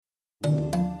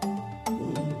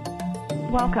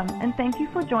Welcome, and thank you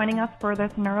for joining us for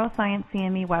this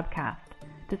NeuroscienceCME webcast.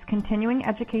 This continuing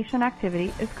education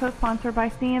activity is co-sponsored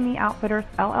by CME Outfitters,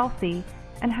 LLC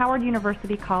and Howard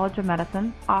University College of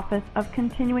Medicine, Office of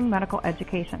Continuing Medical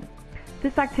Education.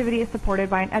 This activity is supported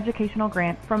by an educational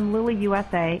grant from Lilly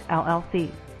USA,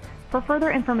 LLC. For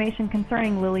further information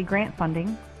concerning Lilly grant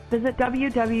funding, visit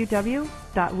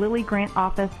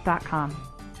www.lillygrantoffice.com.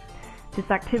 This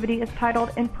activity is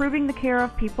titled Improving the Care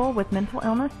of People with Mental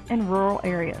Illness in Rural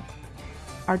Areas.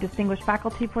 Our distinguished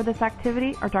faculty for this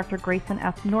activity are Dr. Grayson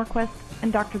S. Norquist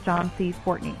and Dr. John C.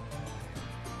 Fortney.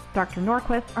 Dr.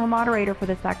 Norquist, our moderator for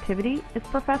this activity, is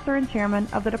professor and chairman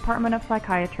of the Department of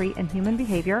Psychiatry and Human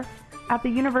Behavior at the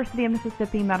University of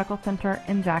Mississippi Medical Center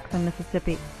in Jackson,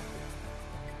 Mississippi.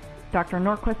 Dr.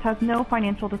 Norquist has no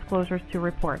financial disclosures to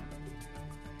report.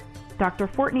 Dr.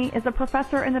 Fortney is a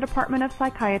professor in the Department of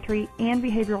Psychiatry and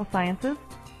Behavioral Sciences,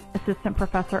 assistant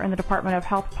professor in the Department of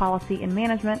Health Policy and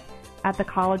Management at the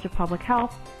College of Public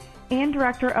Health, and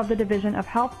director of the Division of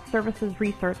Health Services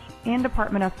Research and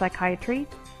Department of Psychiatry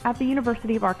at the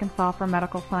University of Arkansas for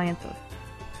Medical Sciences.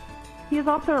 He is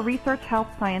also a research health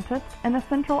scientist in the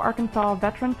Central Arkansas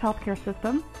Veterans Healthcare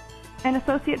System and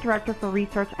associate director for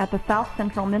research at the South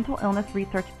Central Mental Illness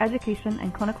Research Education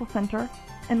and Clinical Center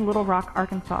in Little Rock,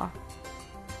 Arkansas.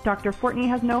 Dr. Fortney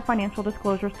has no financial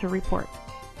disclosures to report.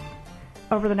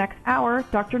 Over the next hour,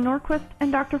 Dr. Norquist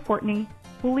and Dr. Fortney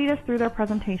will lead us through their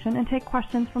presentation and take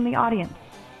questions from the audience.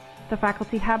 The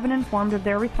faculty have been informed of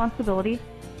their responsibility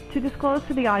to disclose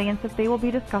to the audience if they will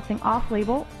be discussing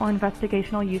off-label or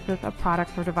investigational uses of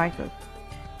products or devices.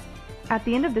 At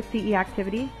the end of the CE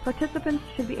activity, participants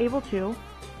should be able to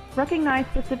recognize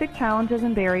specific challenges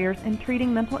and barriers in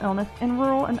treating mental illness in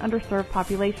rural and underserved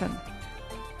populations,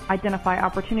 identify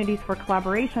opportunities for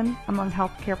collaboration among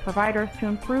healthcare providers to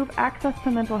improve access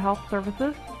to mental health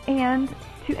services, and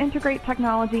to integrate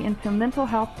technology into mental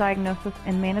health diagnosis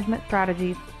and management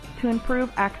strategies to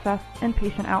improve access and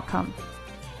patient outcomes.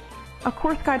 A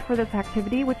course guide for this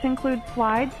activity, which includes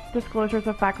slides, disclosures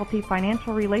of faculty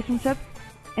financial relationships,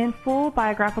 and full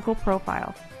biographical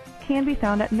profiles, can be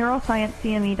found at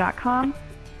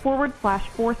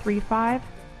neuroscienceCME.com/435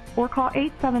 or call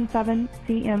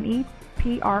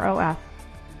 877-CME-PROS.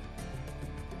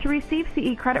 To receive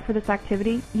CE credit for this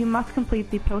activity, you must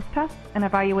complete the post-test and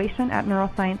evaluation at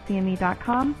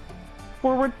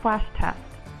neuroscienceCME.com/test.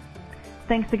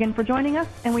 Thanks again for joining us,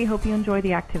 and we hope you enjoy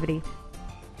the activity.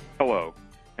 Hello,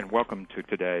 and welcome to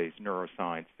today's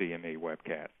NeuroscienceCME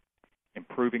webcast,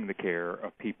 Improving the Care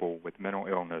of People with Mental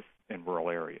Illness in Rural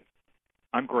Areas.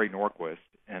 I'm Gray Norquist,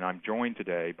 and I'm joined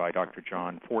today by Dr.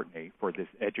 John Fortney for this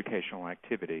educational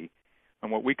activity on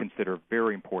what we consider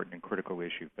very important and critical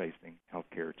issue facing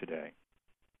healthcare today.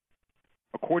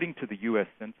 According to the U.S.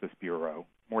 Census Bureau,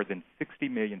 more than 60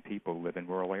 million people live in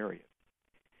rural areas.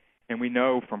 And we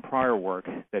know from prior work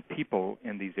that people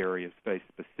in these areas face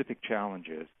specific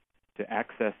challenges to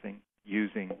accessing,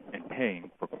 using, and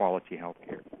paying for quality health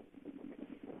care.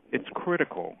 It's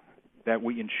critical that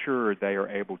we ensure they are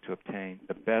able to obtain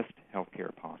the best health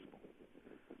care possible.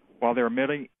 While there are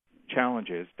many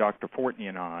challenges, Dr. Fortney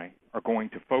and I are going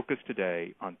to focus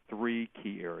today on three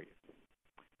key areas: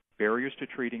 barriers to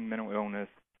treating mental illness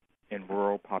in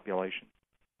rural populations,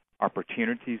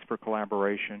 opportunities for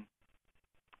collaboration,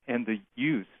 and the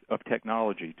use of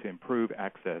technology to improve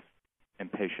access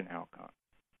and patient outcomes.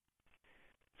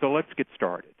 So let's get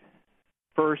started.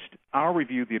 First, I'll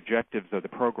review the objectives of the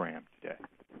program today.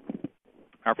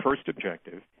 Our first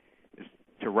objective is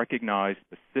to recognize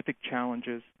specific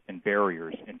challenges and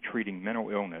barriers in treating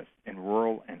mental illness in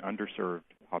rural and underserved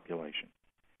populations.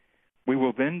 We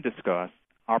will then discuss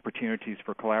opportunities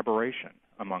for collaboration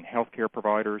among healthcare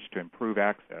providers to improve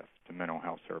access to mental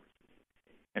health services.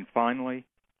 And finally,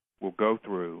 we'll go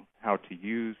through how to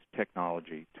use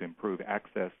technology to improve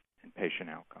access and patient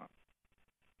outcomes.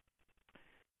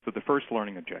 So the first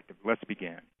learning objective, let's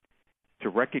begin. To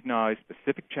recognize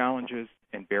specific challenges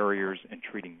and barriers in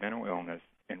treating mental illness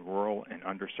in rural and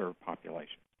underserved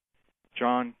populations.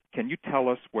 John, can you tell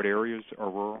us what areas are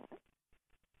rural?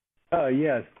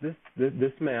 Yes.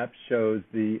 This map shows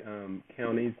the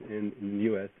counties in the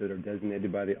U.S. that are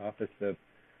designated by the Office of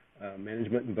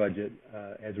Management and Budget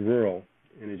as rural.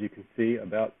 And as you can see,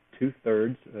 about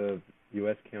two-thirds of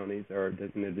U.S. counties are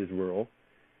designated as rural,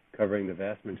 covering the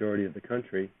vast majority of the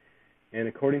country. And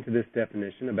according to this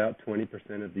definition, about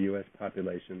 20% of the U.S.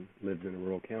 population lives in a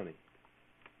rural county.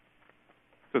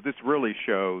 So this really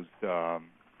shows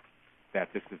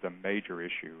that this is a major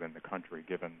issue in the country,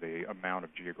 given the amount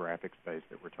of geographic space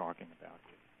that we're talking about.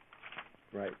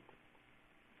 Right.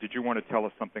 did you want to tell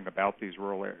us something about these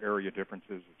rural area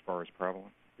differences as far as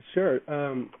prevalence? Sure.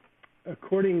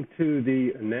 According to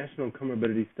the National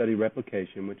Comorbidity Study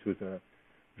Replication, which was a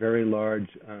very large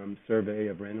survey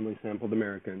of randomly sampled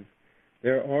Americans,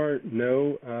 there are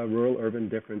no rural-urban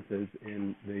differences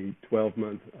in the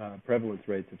 12-month prevalence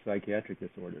rates of psychiatric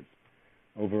disorders.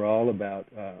 Overall, about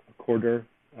a quarter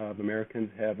of Americans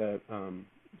have a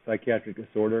psychiatric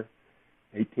disorder,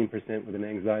 18% with an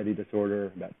anxiety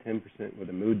disorder, about 10% with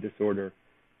a mood disorder,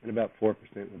 and about 4%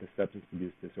 with a substance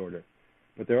abuse disorder.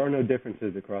 But there are no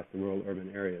differences across the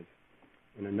rural-urban areas.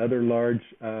 In another large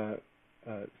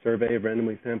survey of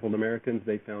randomly sampled Americans,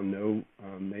 they found no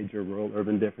major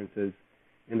rural-urban differences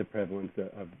in the prevalence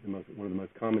of one of the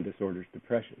most common disorders,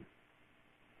 depression.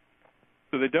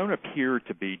 So there don't appear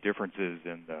to be differences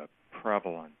in the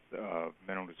prevalence of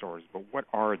mental disorders, but what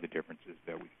are the differences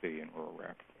that we see in rural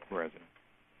residents?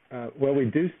 Well, we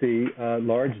do see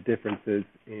large differences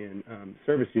in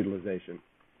service utilization.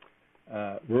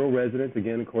 Rural residents,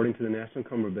 again, according to the National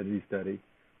Comorbidity Study,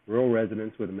 rural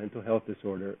residents with a mental health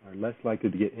disorder are less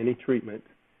likely to get any treatment,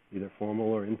 either formal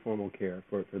or informal care,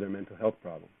 for their mental health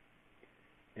problem.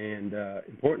 And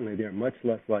importantly, they are much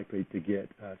less likely to get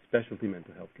specialty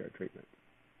mental health care treatment.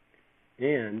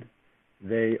 And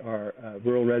they are,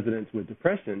 rural residents with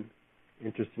depression,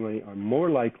 interestingly, are more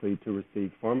likely to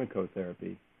receive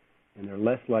pharmacotherapy, and they're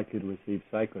less likely to receive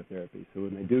psychotherapy. So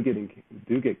when they do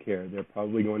get care, they're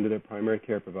probably going to their primary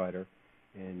care provider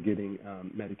and getting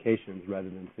medications rather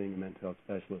than seeing a mental health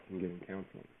specialist and getting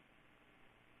counseling.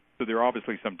 So there are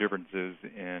obviously some differences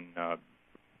in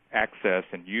access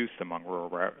and use among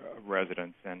rural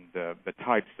residents and the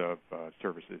types of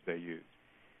services they use.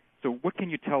 So what can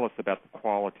you tell us about the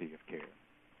quality of care?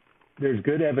 There's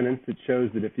good evidence that shows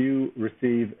that if you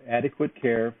receive adequate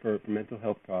care for mental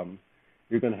health problems,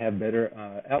 you're going to have better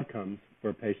outcomes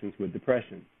for patients with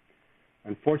depression.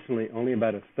 Unfortunately, only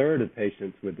about a third of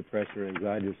patients with depression or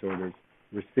anxiety disorders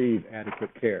receive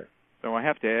adequate care. So I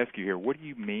have to ask you here, what do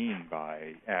you mean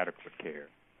by adequate care?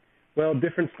 Well,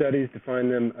 different studies define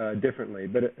them differently,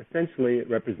 but essentially it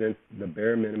represents the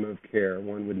bare minimum of care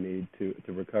one would need to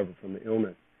recover from the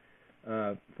illness.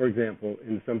 For example,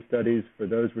 in some studies, for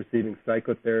those receiving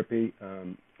psychotherapy,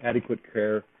 adequate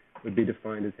care would be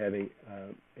defined as having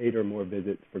 8 or more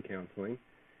visits for counseling.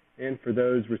 And for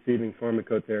those receiving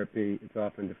pharmacotherapy, it's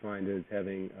often defined as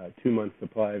having a 2-month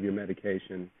supply of your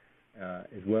medication,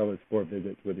 as well as 4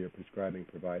 visits with your prescribing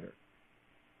provider.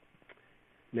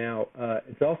 Now,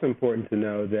 it's also important to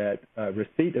know that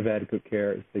receipt of adequate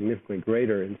care is significantly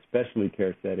greater in specialty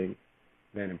care settings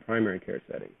than in primary care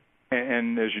settings.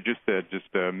 And as you just said just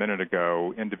a minute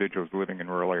ago, individuals living in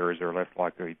rural areas are less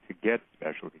likely to get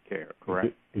specialty care,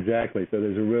 correct? Exactly. So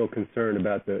there's a real concern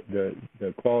about the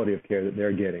quality of care that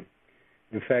they're getting.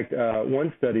 In fact,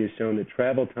 one study has shown that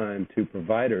travel time to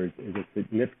providers is a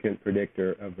significant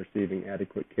predictor of receiving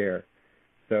adequate care.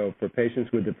 So for patients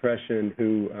with depression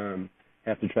who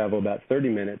have to travel about 30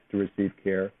 minutes to receive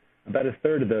care, about a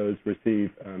third of those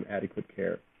receive adequate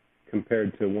care,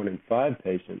 compared to 1 in 5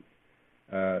 patients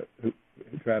who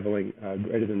traveling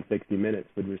greater than 60 minutes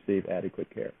would receive adequate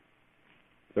care.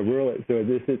 So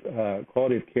this is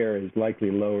quality of care is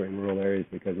likely lower in rural areas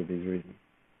because of these reasons.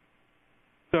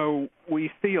 So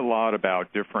we see a lot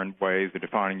about different ways of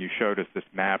defining. You showed us this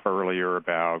map earlier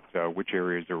about which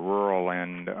areas are rural,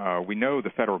 and we know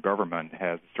the federal government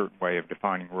has a certain way of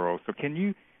defining rural. So can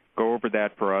you go over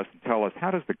that for us and tell us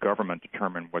how does the government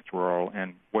determine what's rural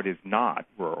and what is not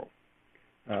rural?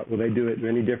 Well, they do it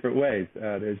many different ways.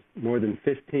 There's more than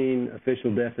 15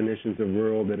 official definitions of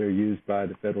rural that are used by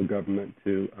the federal government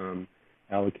to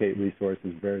allocate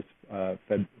resources various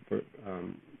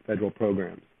federal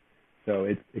programs. So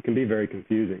it can be very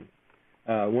confusing.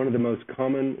 One of the most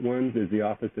common ones is the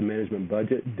Office of Management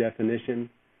Budget definition,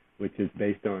 which is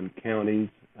based on counties,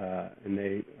 and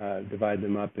they divide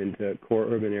them up into core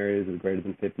urban areas with greater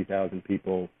than 50,000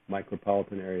 people,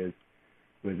 micropolitan areas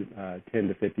with 10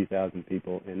 to 50,000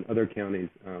 people, and other counties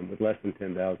with less than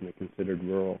 10,000 are considered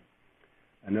rural.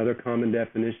 Another common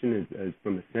definition is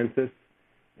from the census,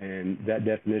 and that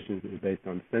definition is based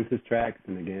on census tracts,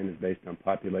 and again is based on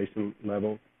population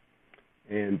levels.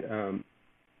 And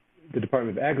the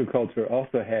Department of Agriculture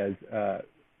also has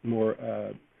more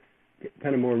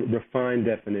refined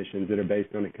definitions that are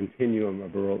based on a continuum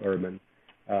of rural-urban.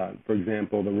 For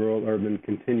example, the rural-urban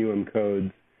continuum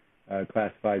codes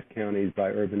classifies counties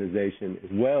by urbanization as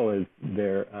well as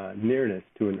their nearness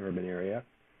to an urban area.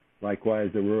 Likewise,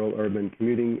 the rural-urban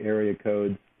commuting area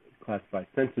codes classify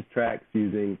census tracts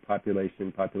using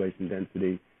population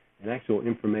density, and actual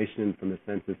information from the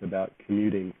census about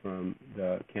commuting from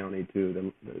the county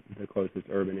to the closest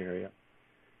urban area.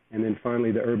 And then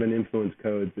finally, the urban influence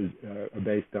codes are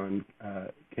based on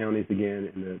counties again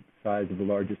and the size of the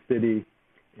largest city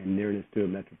and nearness to a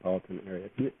metropolitan area.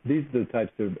 These are the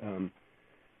types of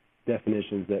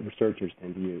definitions that researchers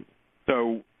tend to use.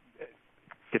 So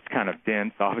it's kind of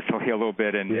dense, obviously, a little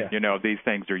bit, and these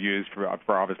things are used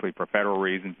for obviously for federal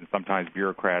reasons and sometimes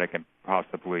bureaucratic and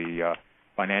possibly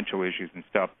financial issues and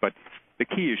stuff. But the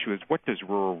key issue is, what does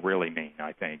rural really mean,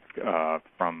 I think,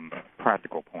 from a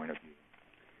practical point of view?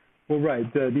 Well, right.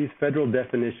 These federal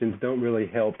definitions don't really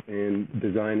help in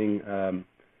designing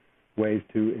ways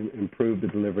to improve the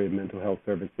delivery of mental health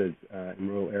services in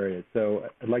rural areas. So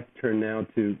I'd like to turn now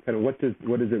to kind of what does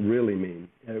it really mean?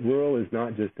 Rural is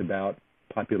not just about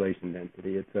population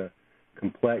density. It's a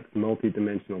complex,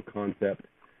 multidimensional concept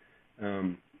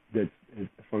that's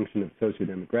a function of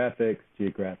sociodemographics,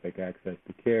 geographic access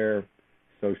to care,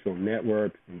 social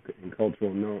networks, and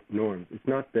cultural norms. It's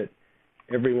not that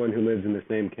everyone who lives in the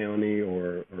same county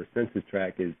or census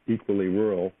tract is equally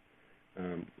rural.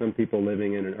 Some people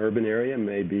living in an urban area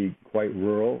may be quite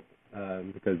rural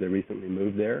because they recently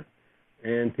moved there,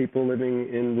 and people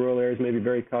living in rural areas may be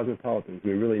very cosmopolitan.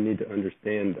 We really need to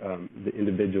understand the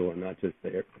individual and not just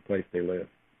the place they live.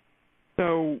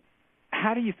 So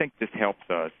how do you think this helps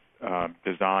us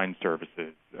design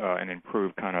services and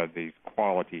improve kind of these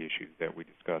quality issues that we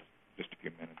discussed just a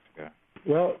few minutes ago?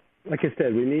 Well, like I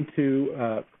said, we need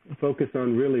to focus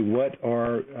on really what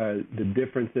are the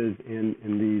differences in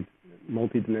these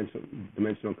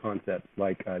multi-dimensional concepts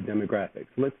like demographics.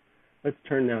 Let's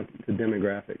turn now to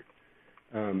demographics.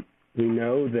 We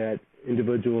know that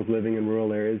individuals living in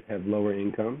rural areas have lower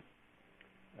incomes.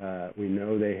 We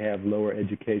know they have lower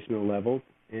educational levels,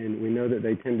 and we know that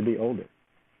they tend to be older.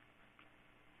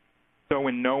 So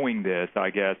in knowing this, I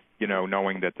guess,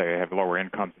 knowing that they have lower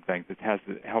incomes and things, it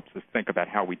helps us think about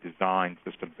how we design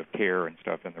systems of care and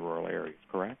stuff in the rural areas,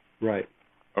 correct? Right.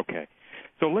 Okay.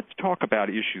 So let's talk about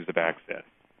issues of access.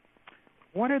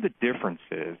 What are the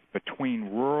differences between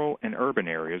rural and urban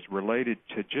areas related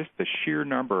to just the sheer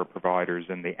number of providers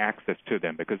and the access to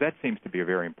them? Because that seems to be a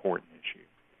very important issue.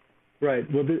 Right.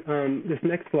 Well, this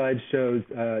next slide shows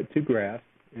two graphs,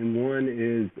 and one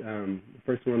is, the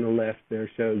first one on the left there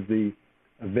shows the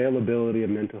availability of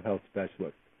mental health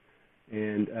specialists.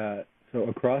 And so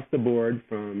across the board,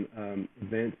 from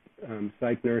advanced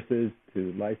psych nurses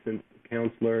to licensed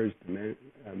counselors, to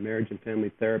marriage and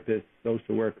family therapists,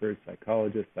 social workers,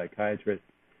 psychologists, psychiatrists,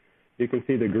 you can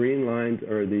see the green lines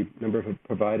are the number of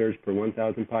providers per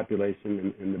 1,000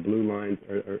 population, and the blue lines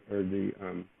are the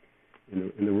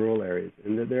in the rural areas.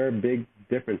 And that there are big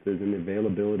differences in the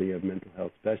availability of mental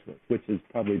health specialists, which is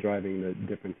probably driving the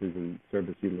differences in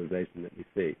service utilization that we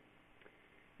see.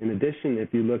 In addition,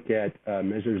 if you look at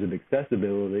measures of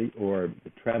accessibility or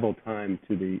the travel time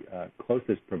to the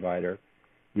closest provider,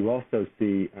 you also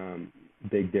see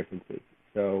big differences.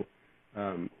 So,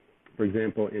 for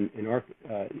example, in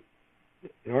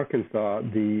Arkansas,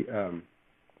 the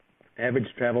average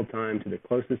travel time to the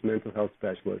closest mental health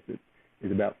specialist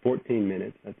is about 14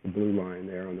 minutes. That's the blue line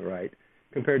there on the right,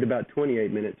 compared to about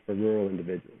 28 minutes for rural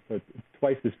individuals. So it's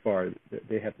twice as far that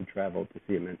they have to travel to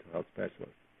see a mental health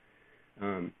specialist.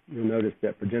 You'll notice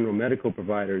that for general medical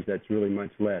providers, that's really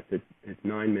much less. It's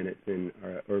 9 minutes in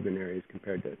urban areas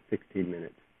compared to 16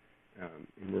 minutes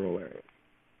in rural areas.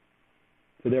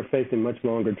 So they're facing much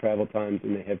longer travel times,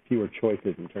 and they have fewer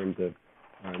choices in terms of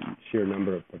sheer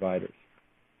number of providers.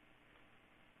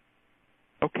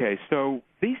 Okay, so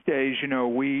these days,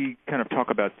 we kind of talk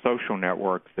about social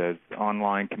networks as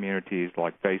online communities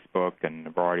like Facebook and a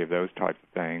variety of those types of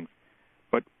things.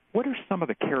 But what are some of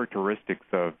the characteristics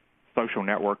of social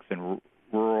networks in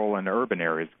rural and urban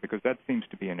areas? Because that seems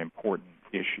to be an important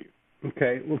issue.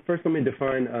 Okay, well, first let me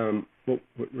define what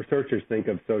researchers think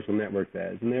of social networks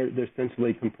as. And they're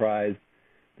essentially comprised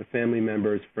of family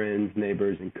members, friends,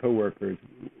 neighbors, and coworkers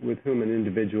with whom an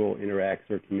individual interacts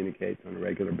or communicates on a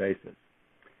regular basis.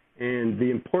 And the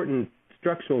important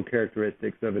structural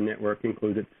characteristics of a network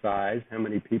include its size, how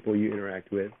many people you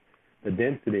interact with, the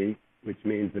density, which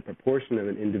means the proportion of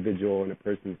an individual in a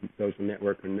person's social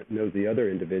network who knows the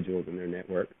other individuals in their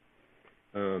network,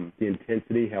 the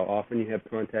intensity, how often you have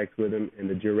contacts with them, and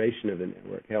the duration of the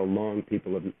network, how long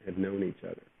people have known each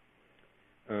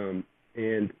other.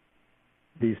 And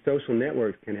these social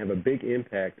networks can have a big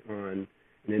impact on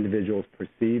an individual's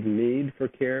perceived need for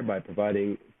care by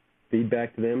providing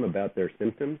feedback to them about their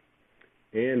symptoms,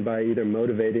 and by either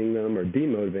motivating them or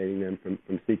demotivating them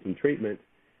from seeking treatment,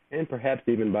 and perhaps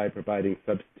even by providing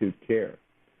substitute care,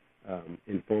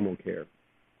 informal care.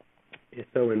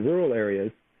 So in rural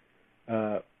areas,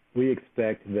 we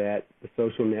expect that the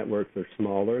social networks are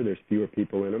smaller. There's fewer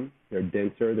people in them. They're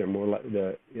denser. They're more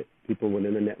the people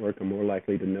within the network are more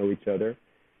likely to know each other,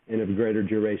 and of greater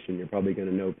duration. You're probably going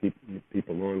to know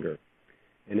people longer.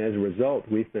 And as a result,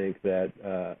 we think that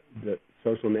the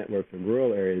social networks in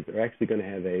rural areas are actually going to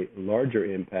have a larger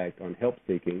impact on help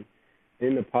seeking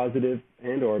in a positive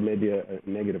and or maybe a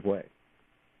negative way.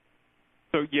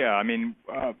 So, yeah, I mean,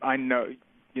 I know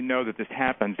you know that this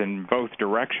happens in both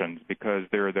directions because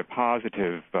there are the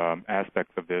positive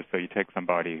aspects of this. So you take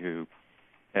somebody who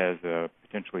has a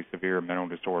potentially severe mental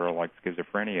disorder like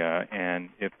schizophrenia, and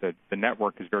if the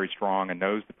network is very strong and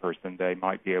knows the person, they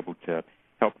might be able to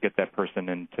help get that person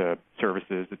into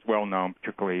services. It's well known,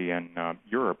 particularly in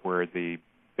Europe, where the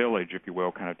village, if you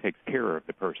will, kind of takes care of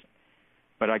the person.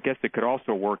 But I guess it could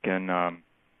also work in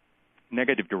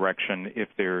negative direction if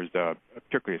there's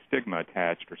particularly a stigma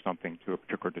attached or something to a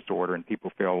particular disorder, and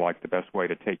people feel like the best way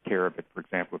to take care of it, for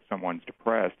example, if someone's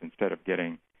depressed, instead of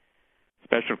getting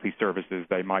specialty services,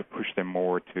 they might push them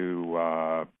more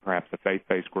to perhaps a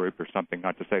faith-based group or something.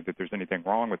 Not to say that there's anything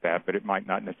wrong with that, but it might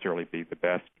not necessarily be the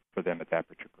best for them at that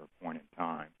particular point in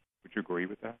time. Would you agree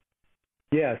with that?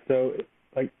 Yeah, so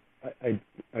I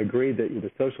agree that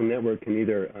the social network can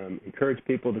either encourage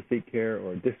people to seek care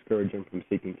or discourage them from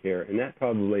seeking care, and that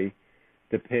probably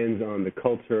depends on the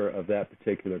culture of that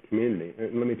particular community.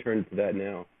 And let me turn to that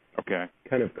now. Okay.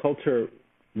 Kind of culture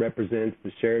represents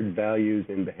the shared values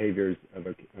and behaviors of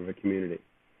a community.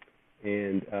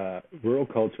 And rural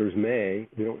cultures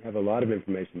we don't have a lot of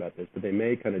information about this, but they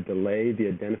may kind of delay the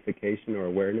identification or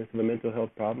awareness of a mental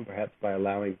health problem, perhaps by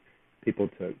allowing people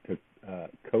to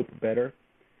cope better.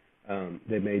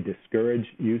 They may discourage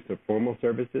use of formal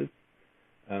services,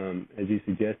 as you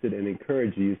suggested, and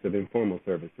encourage the use of informal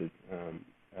services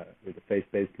with the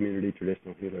faith-based community,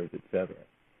 traditional healers, et cetera.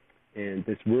 And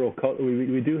this rural culture,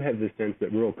 we do have this sense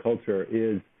that rural culture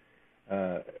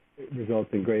results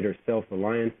in greater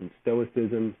self-reliance and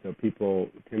stoicism, so people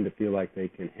tend to feel like they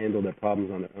can handle their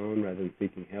problems on their own rather than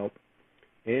seeking help.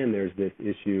 And there's this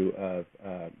issue of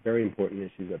very important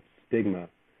issues of stigma,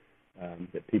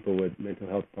 that people with mental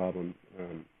health problems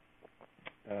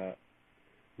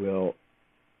will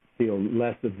feel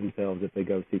less of themselves if they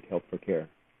go seek help for care.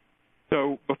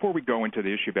 So before we go into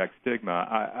the issue about stigma,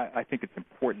 I think it's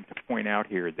important to point out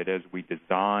here that as we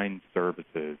design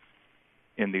services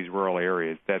in these rural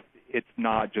areas, that it's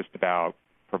not just about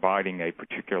providing a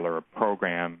particular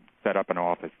program, set up an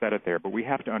office, set it there, but we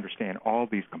have to understand all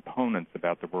these components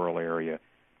about the rural area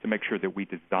to make sure that we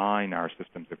design our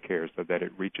systems of care so that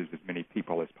it reaches as many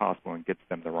people as possible and gets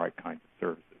them the right kinds of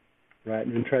services. Right,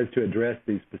 and tries to address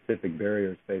these specific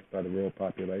barriers faced by the rural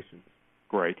populations.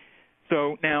 Great.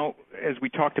 So now, as we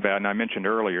talked about, and I mentioned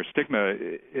earlier, stigma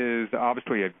is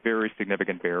obviously a very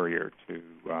significant barrier to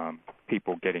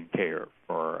people getting care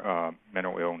for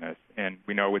mental illness, and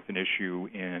we know it's an issue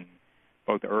in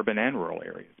both urban and rural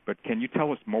areas. But can you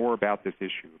tell us more about this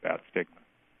issue, about stigma?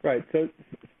 Right. So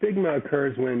stigma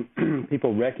occurs when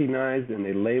people recognize and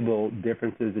they label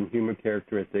differences in human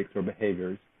characteristics or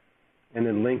behaviors and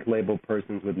then label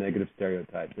persons with negative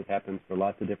stereotypes. It happens for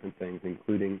lots of different things,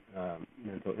 including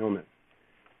mental illness.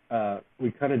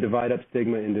 We kind of divide up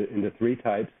stigma into three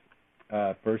types.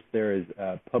 First, there is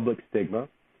public stigma,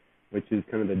 which is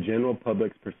kind of the general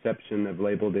public's perception of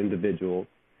labeled individuals,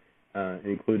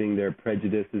 including their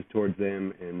prejudices towards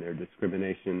them and their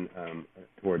discrimination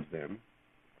towards them.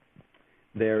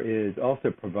 There is also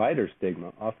provider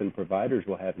stigma. Often providers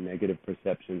will have negative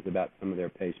perceptions about some of their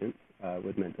patients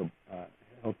with mental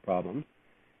health problems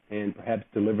and perhaps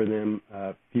deliver them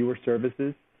fewer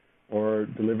services or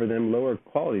deliver them lower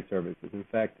quality services. In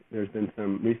fact, there's been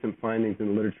some recent findings in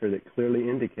the literature that clearly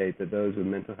indicate that those with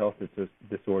mental health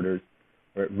disorders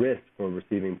are at risk for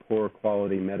receiving poor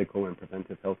quality medical and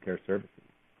preventive health care services.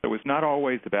 So it's not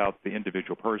always about the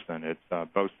individual person. It's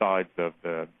both sides of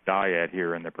the dyad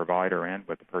here, and the provider and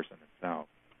with the person itself.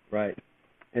 Right.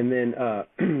 And then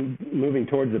moving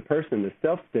towards the person, the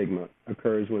self-stigma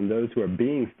occurs when those who are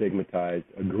being stigmatized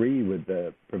agree with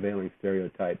the prevailing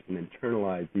stereotypes and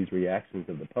internalize these reactions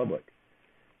of the public.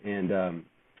 And,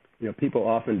 people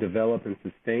often develop and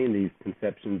sustain these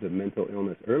conceptions of mental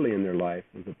illness early in their life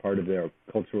as a part of their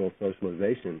cultural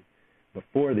socialization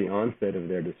before the onset of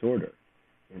their disorder.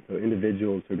 And so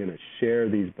individuals who are going to share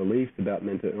these beliefs about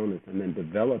mental illness and then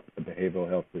develop a behavioral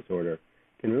health disorder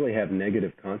can really have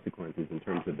negative consequences in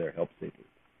terms of their help seeking.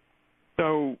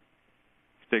 So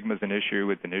stigma is an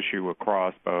issue. It's an issue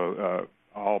across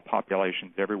all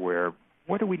populations everywhere.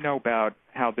 What do we know about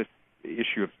how this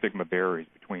issue of stigma varies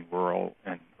between rural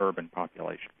and urban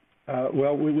populations?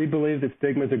 Well, we believe that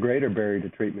stigma is a greater barrier to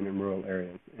treatment in rural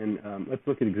areas, and let's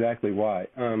look at exactly why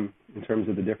in terms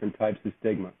of the different types of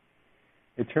stigma.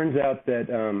 It turns out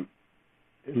that,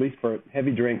 at least for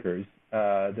heavy drinkers,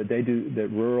 that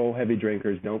rural heavy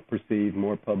drinkers don't perceive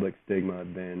more public stigma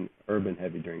than urban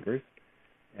heavy drinkers,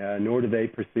 nor do they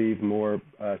perceive more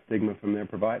stigma from their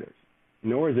providers.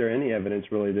 Nor is there any evidence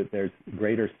really that there's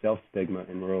greater self-stigma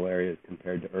in rural areas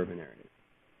compared to urban areas.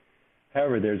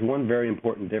 However, there's one very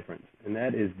important difference, and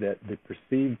that is that the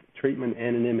perceived treatment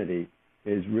anonymity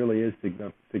really is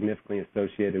significantly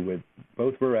associated with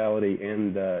both rurality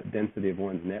and the density of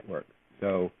one's network.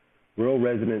 So rural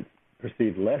residents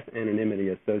perceive less anonymity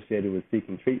associated with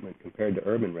seeking treatment compared to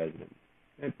urban residents,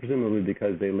 and presumably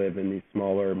because they live in these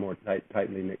smaller, more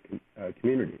tightly knit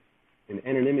communities. And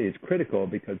anonymity is critical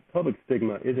because public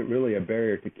stigma isn't really a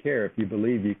barrier to care if you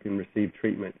believe you can receive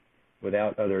treatment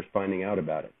without others finding out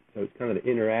about it. So it's kind of the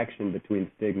interaction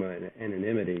between stigma and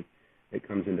anonymity that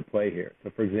comes into play here. So,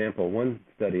 for example, one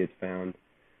study has found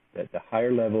that the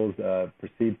higher levels of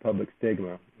perceived public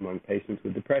stigma among patients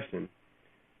with depression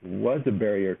was a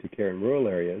barrier to care in rural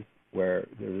areas where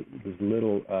there was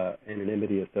little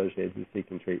anonymity associated with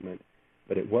seeking treatment,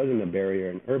 but it wasn't a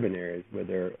barrier in urban areas where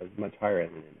there is much higher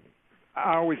anonymity.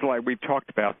 We've talked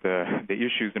about the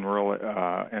issues in rural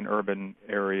and urban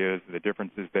areas, the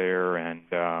differences there, and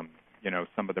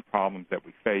some of the problems that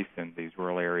we face in these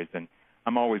rural areas. And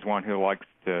I'm always one who likes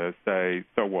to say,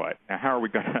 so what? Now, how are we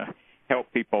going to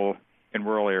help people in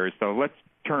rural areas? So let's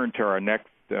turn to our next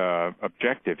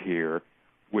objective here,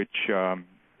 which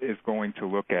is going to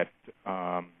look at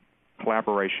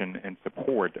collaboration and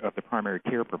support of the primary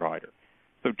care provider.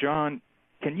 So, John,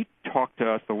 can you talk to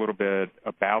us a little bit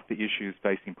about the issues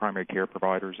facing primary care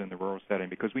providers in the rural setting?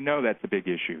 Because we know that's a big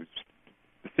issue,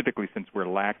 specifically since we're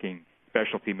lacking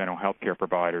specialty mental health care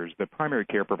providers. The primary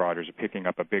care providers are picking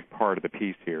up a big part of the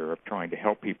piece here of trying to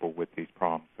help people with these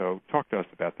problems. So talk to us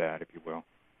about that, if you will.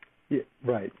 Yeah,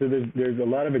 right. So there's a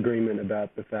lot of agreement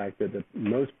about the fact that the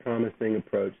most promising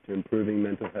approach to improving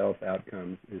mental health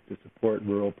outcomes is to support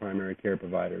rural primary care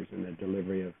providers in the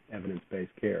delivery of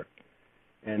evidence-based care.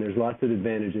 And there's lots of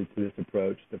advantages to this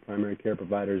approach. The primary care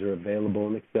providers are available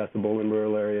and accessible in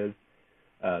rural areas.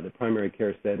 The primary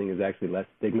care setting is actually less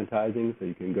stigmatizing, so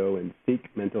you can go and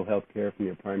seek mental health care from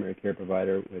your primary care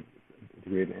provider with a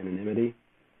degree of anonymity.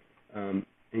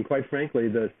 And quite frankly,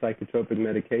 the psychotropic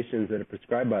medications that are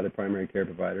prescribed by the primary care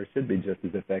provider should be just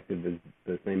as effective as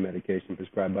the same medication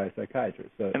prescribed by a psychiatrist.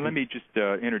 So, and let me just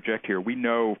interject here. We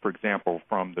know, for example,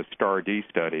 from the STAR-D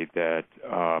study that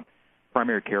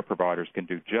primary care providers can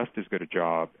do just as good a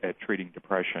job at treating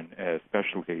depression as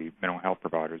specialty mental health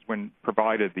providers when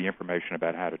provided the information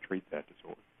about how to treat that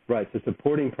disorder. Right, so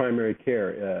supporting primary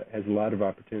care has a lot of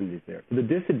opportunities there. So the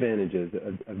disadvantages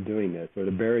of doing this, or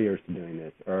the barriers to doing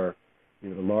this, are the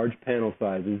large panel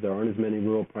sizes. There aren't as many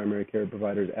rural primary care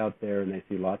providers out there, and they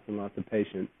see lots and lots of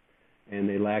patients, and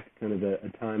they lack kind of a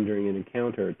time during an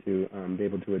encounter to be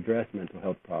able to address mental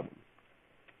health problems.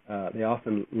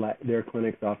 Their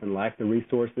clinics often lack the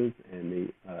resources and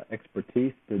the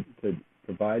expertise to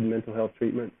provide mental health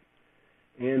treatment,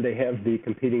 and they have the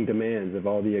competing demands of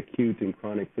all the acute and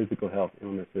chronic physical health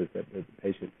illnesses that the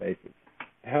patient faces.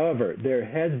 However, there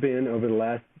has been, over the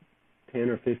last 10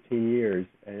 or 15 years,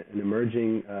 an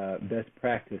emerging best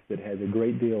practice that has a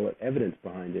great deal of evidence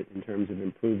behind it in terms of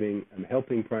improving and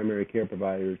helping primary care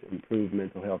providers improve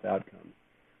mental health outcomes.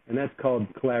 And that's called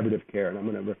collaborative care, and I'm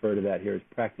going to refer to that here as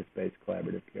practice-based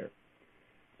collaborative care.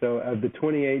 So of the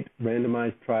 28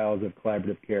 randomized trials of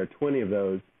collaborative care, 20 of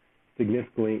those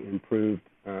significantly improved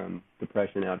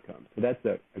depression outcomes. So that's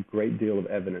a great deal of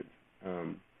evidence,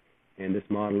 and this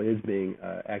model is being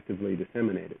actively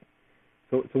disseminated.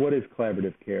 So what is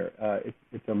collaborative care?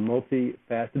 It's a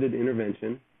multifaceted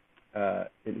intervention. It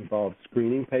involves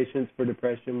screening patients for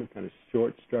depression with kind of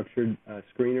short, structured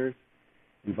screeners.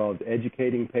 Involves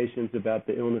educating patients about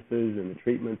the illnesses and the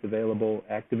treatments available,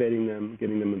 activating them,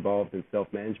 getting them involved in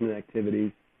self-management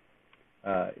activities.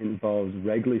 Involves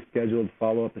regularly scheduled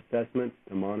follow-up assessments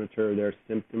to monitor their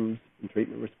symptoms and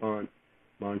treatment response,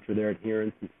 monitor their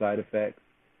adherence and side effects.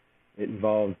 It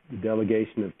involves the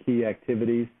delegation of key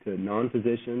activities to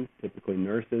non-physicians, typically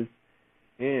nurses,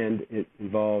 and it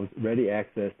involves ready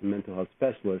access to mental health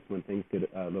specialists when things get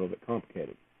a little bit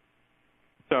complicated.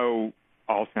 So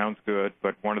all sounds good,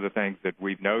 but one of the things that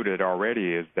we've noted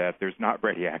already is that there's not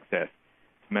ready access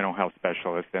to mental health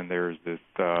specialists, and there's this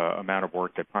amount of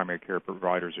work that primary care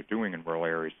providers are doing in rural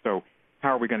areas. So how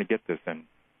are we going to get this into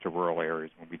rural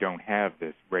areas when we don't have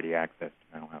this ready access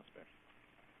to mental health specialists?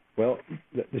 Well,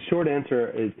 the short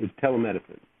answer is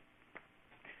telemedicine.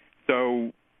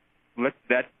 So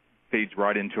that feeds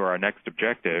right into our next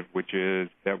objective, which is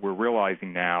that we're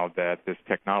realizing now that this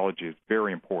technology is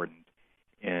very important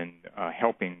in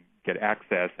helping get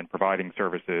access and providing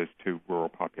services to rural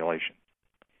populations.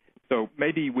 So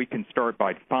maybe we can start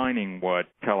by defining what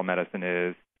telemedicine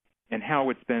is and how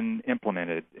it's been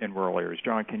implemented in rural areas.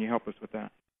 John, can you help us with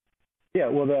that? Yeah,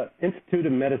 well, the Institute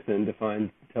of Medicine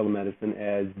defines telemedicine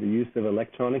as the use of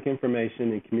electronic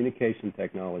information and communication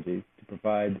technologies to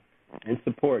provide and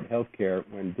support healthcare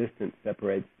when distance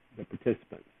separates the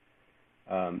participants.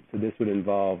 So this would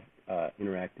involve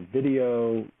interactive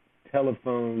video,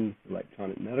 telephones,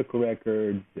 electronic medical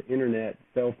records, the internet,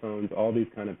 cell phones, all these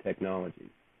kind of technologies.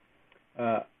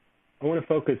 I want to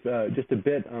focus just a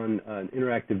bit on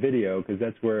interactive video because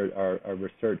that's where our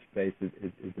research base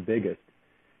is the biggest.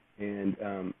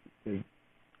 And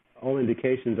all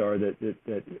indications are that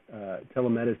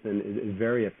telemedicine is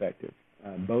very effective.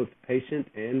 Both patient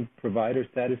and provider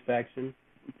satisfaction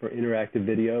for interactive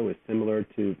video is similar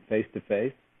to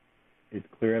face-to-face. It's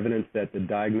clear evidence that the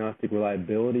diagnostic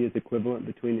reliability is equivalent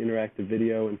between interactive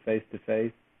video and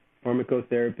face-to-face.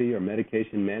 Pharmacotherapy or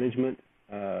medication management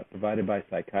provided by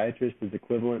psychiatrists is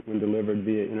equivalent when delivered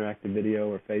via interactive video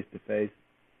or face-to-face.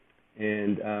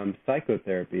 And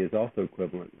psychotherapy is also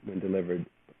equivalent when delivered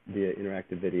via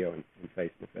interactive video and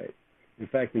face-to-face. In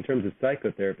fact, in terms of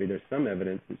psychotherapy, there's some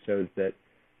evidence that shows that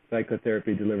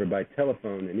psychotherapy delivered by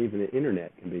telephone and even the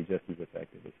internet can be just as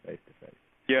effective as face-to-face.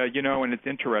 Yeah, and it's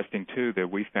interesting, too, that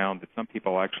we found that some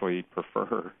people actually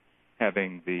prefer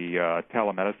having the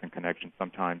telemedicine connection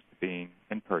sometimes to being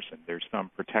in person. There's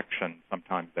some protection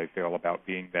sometimes they feel about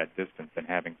being that distance and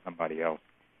having somebody else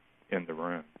in the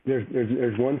room.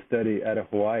 There's one study out of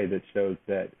Hawaii that shows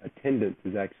that attendance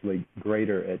is actually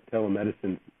greater at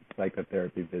telemedicine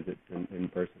psychotherapy visits than in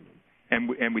person. And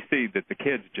we see that the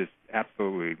kids just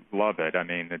absolutely love it. I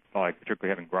mean, it's like,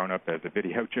 particularly having grown up as a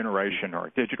video generation or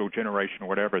a digital generation or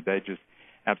whatever, they just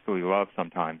absolutely love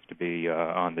sometimes to be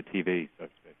on the TV, so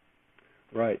to speak.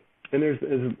 Right. And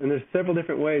there's several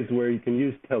different ways where you can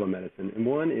use telemedicine. And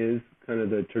one is kind of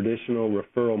the traditional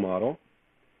referral model,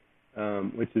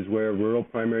 which is where rural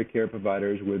primary care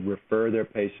providers would refer their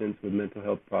patients with mental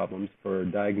health problems for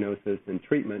diagnosis and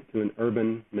treatment to an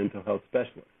urban mental health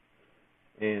specialist.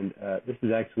 And this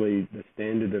is actually the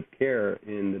standard of care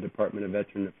in the Department of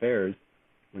Veteran Affairs,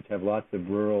 which have lots of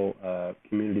rural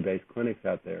community-based clinics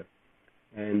out there.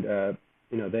 And,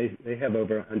 they have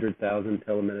over 100,000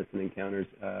 telemedicine encounters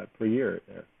per year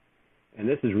there. And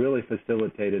this is really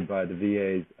facilitated by the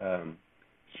VA's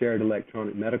shared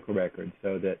electronic medical records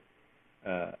so that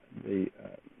the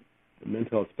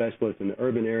mental health specialist in the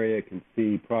urban area can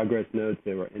see progress notes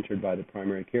that were entered by the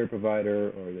primary care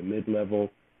provider or the mid-level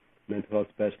mental health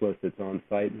specialist that's on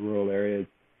site in rural areas,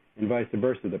 and vice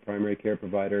versa. The primary care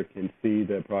provider can see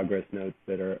the progress notes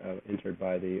that are entered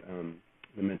by the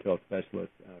mental health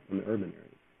specialist from the urban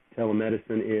areas.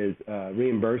 Telemedicine is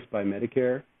reimbursed by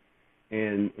Medicare,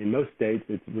 and in most states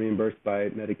it's reimbursed by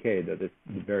Medicaid, though this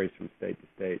varies from state to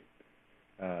state.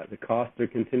 The costs are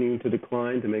continuing to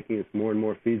decline to making this more and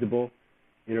more feasible.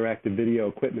 Interactive video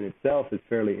equipment itself is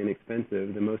fairly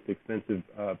inexpensive. The most expensive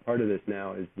part of this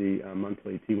now is the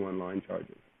monthly T1 line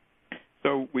charges.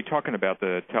 So we're talking about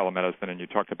the telemedicine, and you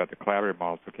talked about the collaborative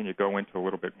model. So can you go into a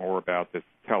little bit more about this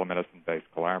telemedicine-based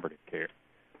collaborative care?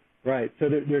 Right. So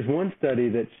there's one study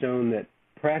that's shown that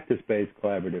practice-based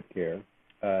collaborative care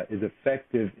is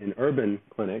effective in urban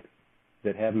clinics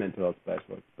that have mental health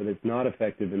specialists, but it's not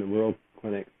effective in the rural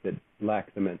clinics that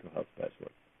lack the mental health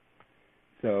specialists.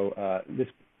 So this,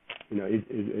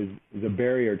 is a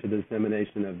barrier to the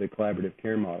dissemination of the collaborative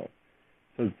care model.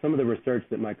 So some of the research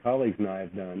that my colleagues and I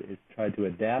have done is try to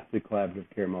adapt the collaborative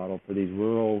care model for these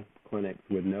rural clinics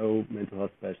with no mental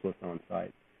health specialists on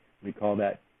site. We call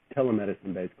that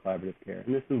telemedicine-based collaborative care.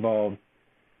 And this involves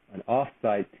an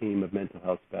off-site team of mental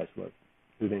health specialists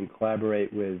who then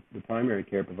collaborate with the primary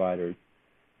care providers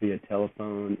via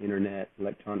telephone, internet,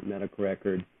 electronic medical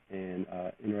records, and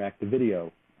interactive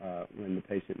video when the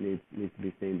patient needs to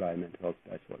be seen by a mental health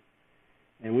specialist.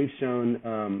 And we've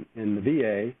shown in the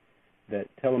VA that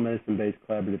telemedicine-based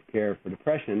collaborative care for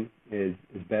depression is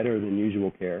better than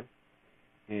usual care.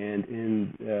 And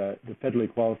in the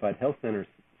federally qualified health center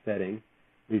setting,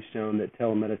 we've shown that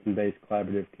telemedicine-based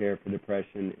collaborative care for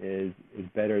depression is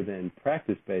better than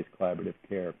practice-based collaborative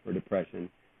care for depression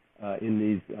in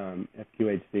these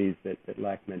FQHCs that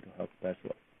lack mental health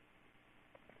specialists.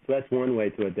 So that's one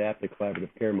way to adapt the collaborative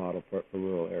care model for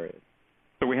rural areas.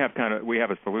 So we have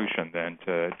a solution then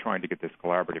to trying to get this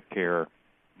collaborative care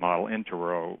model into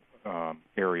rural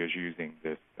areas using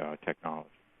this technology.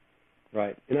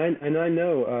 Right, and I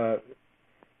know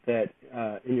that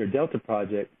in your Delta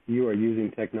project, you are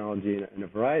using technology in a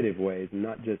variety of ways, and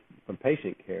not just for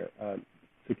patient care.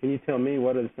 So can you tell me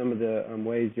what are some of the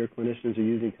ways your clinicians are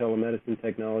using telemedicine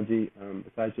technology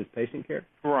besides just patient care?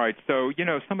 Right. So,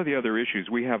 some of the other issues,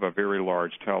 we have a very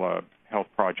large telehealth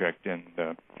project in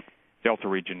the Delta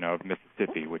region of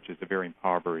Mississippi, which is a very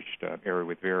impoverished area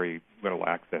with very little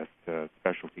access to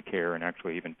specialty care and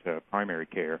actually even to primary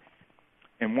care.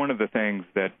 And one of the things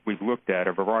that we've looked at,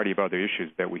 a variety of other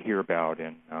issues that we hear about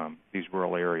in these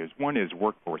rural areas, one is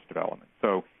workforce development.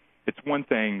 So it's one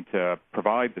thing to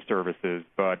provide the services,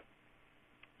 but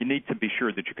you need to be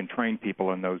sure that you can train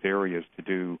people in those areas to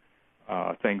do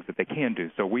things that they can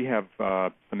do. So we have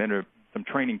some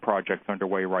training projects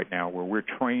underway right now where we're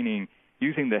training,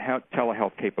 using the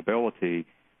telehealth capability,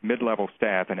 mid-level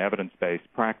staff and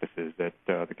evidence-based practices at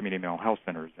the community mental health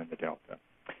centers in the Delta.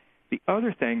 The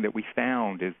other thing that we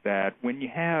found is that when you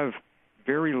have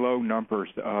very low numbers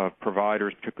of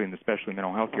providers, particularly in the specialty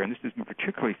mental health care, and this is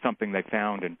particularly something they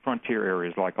found in frontier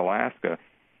areas like Alaska,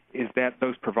 is that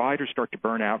those providers start to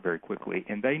burn out very quickly,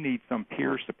 and they need some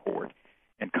peer support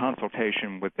and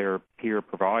consultation with their peer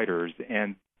providers.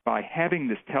 And by having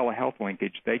this telehealth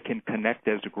linkage, they can connect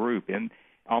as a group,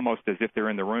 almost as if they're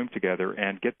in the room together,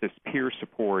 and get this peer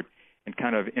support and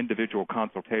kind of individual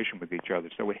consultation with each other.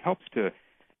 So it helps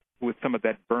with some of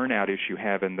that burnout issue you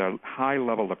have and the high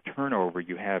level of turnover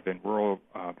you have in rural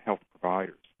health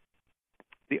providers.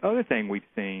 The other thing we've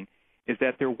seen is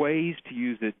that there are ways to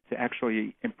use it to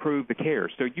actually improve the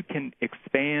care. So you can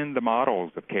expand the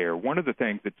models of care. One of the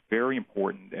things that's very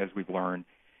important, as we've learned,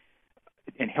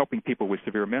 in helping people with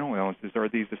severe mental illnesses are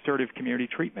these assertive community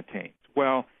treatment teams.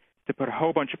 Well, to put a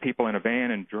whole bunch of people in a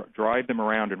van and drive them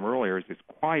around in rural areas is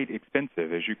quite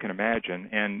expensive, as you can imagine,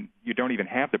 and you don't even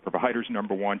have the providers,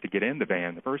 number one, to get in the van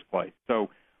in the first place.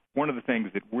 So one of the things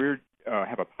that we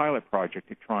have a pilot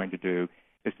project trying to do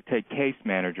is to take case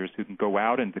managers who can go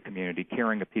out into the community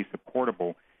carrying a piece of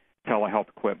portable telehealth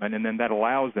equipment, and then that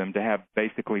allows them to have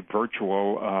basically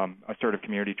virtual assertive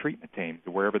community treatment teams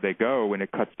wherever they go, and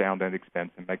it cuts down that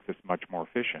expense and makes us much more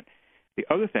efficient. The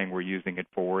other thing we're using it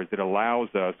for is it allows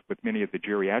us, with many of the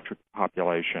geriatric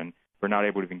population who are not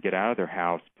able to even get out of their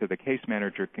house, to the case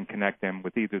manager can connect them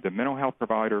with either the mental health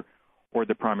provider or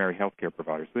the primary health care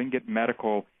provider. So they can get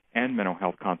medical and mental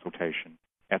health consultation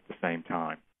at the same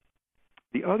time.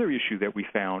 The other issue that we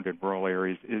found in rural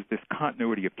areas is this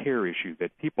continuity of care issue,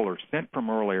 that people are sent from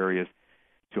rural areas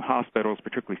to hospitals,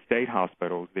 particularly state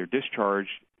hospitals. They're discharged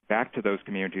back to those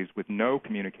communities with no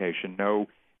communication, no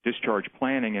discharge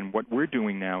planning, and what we're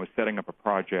doing now is setting up a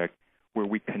project where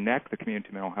we connect the community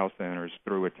mental health centers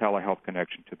through a telehealth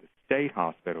connection to the state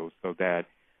hospitals so that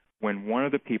when one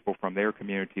of the people from their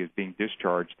community is being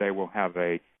discharged, they will have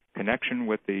a connection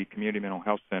with the community mental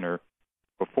health center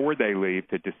before they leave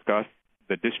to discuss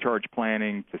the discharge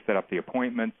planning, to set up the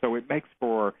appointment. So it makes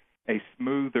for a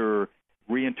smoother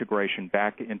reintegration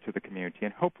back into the community,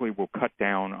 and hopefully will cut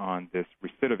down on this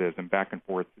recidivism back and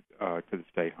forth to the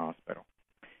state hospital.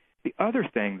 The other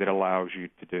thing that allows you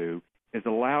to do is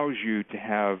allows you to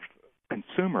have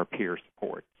consumer peer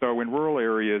support. So in rural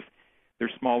areas,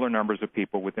 there's smaller numbers of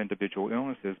people with individual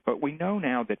illnesses, but we know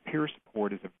now that peer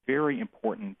support is a very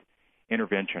important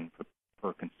intervention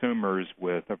for consumers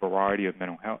with a variety of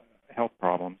mental health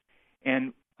problems.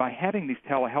 And by having these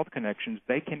telehealth connections,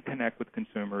 they can connect with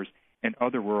consumers in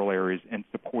other rural areas and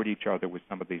support each other with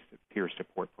some of these peer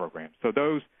support programs. So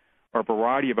those are a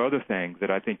variety of other things that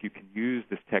I think you can use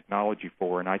this technology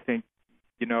for. And I think,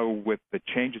 with the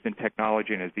changes in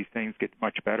technology and as these things get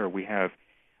much better, we have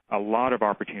a lot of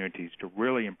opportunities to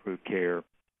really improve care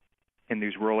in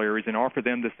these rural areas and offer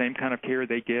them the same kind of care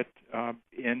they get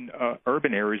in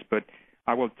urban areas. But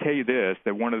I will tell you this,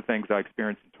 that one of the things I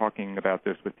experienced in talking about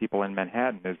this with people in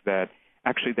Manhattan is that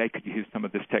actually they could use some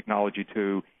of this technology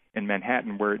too in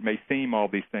Manhattan, where it may seem all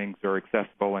these things are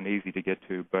accessible and easy to get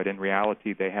to, but in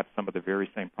reality they have some of the very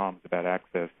same problems about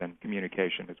access and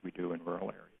communication as we do in rural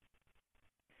areas.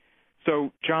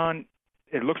 So, John,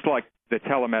 it looks like the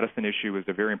telemedicine issue is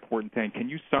a very important thing. Can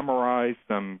you summarize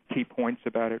some key points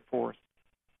about it for us?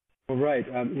 Well, right.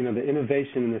 The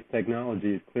innovation in this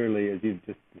technology is clearly, as you've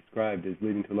just described, is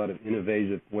leading to a lot of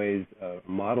innovative ways,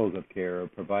 models of care, or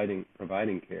providing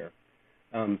care.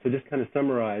 So just kind of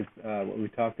summarize what we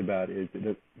talked about is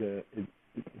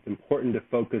it's important to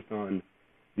focus on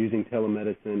using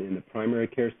telemedicine in the primary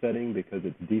care setting because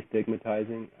it's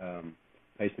destigmatizing.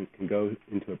 Patients can go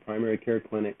into a primary care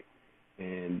clinic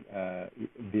and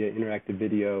via interactive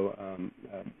video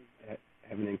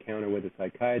have an encounter with a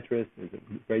psychiatrist. There's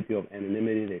a great deal of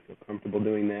anonymity. They feel comfortable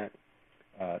doing that.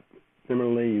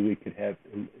 Similarly, we could have,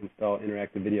 in install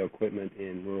interactive video equipment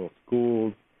in rural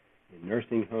schools, in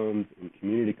nursing homes, in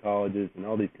community colleges, and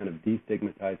all these kind of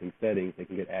destigmatizing settings. They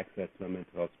can get access to a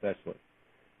mental health specialist.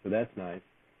 So that's nice.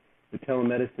 The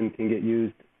telemedicine can get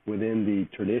used within the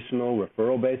traditional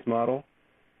referral-based model.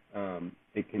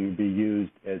 It can be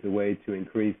used as a way to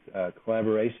increase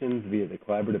collaborations via the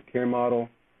collaborative care model.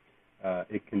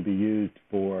 It can be used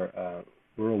for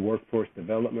rural workforce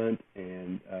development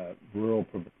and rural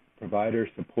providers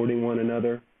supporting one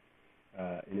another.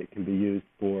 And it can be used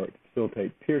to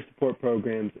facilitate peer support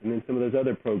programs, and then some of those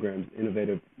other programs,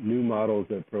 innovative new models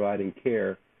of providing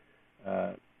care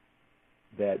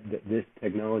that this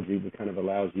technology kind of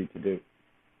allows you to do.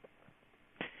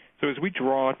 So as we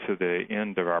draw to the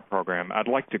end of our program, I'd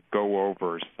like to go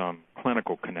over some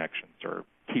clinical connections or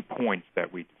key points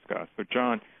that we discussed. So,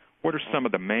 John, what are some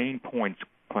of the main points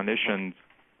clinicians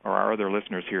or our other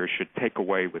listeners here should take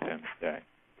away with them today?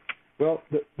 Well,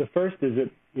 the first is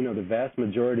that, the vast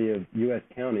majority of U.S.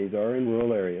 counties are in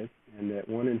rural areas, and that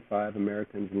 1 in 5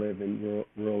 Americans live in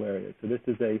rural areas. So this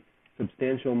is a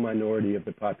substantial minority of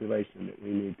the population that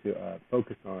we need to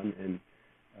focus on and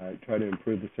try to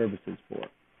improve the services for.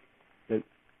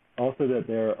 Also that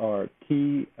there are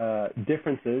key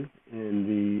differences in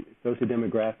the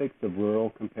sociodemographics of rural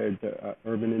compared to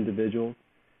urban individuals.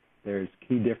 There's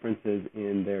key differences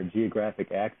in their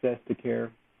geographic access to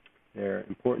care. There are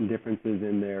important differences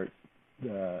in their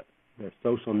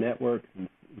social networks in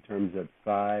terms of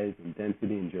size and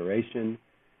density and duration,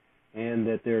 and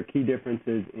that there are key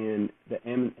differences in the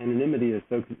anonymity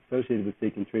associated with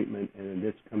seeking treatment, and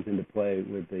this comes into play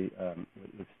with the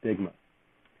stigma.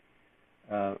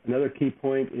 Another key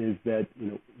point is that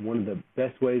one of the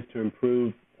best ways to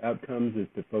improve outcomes is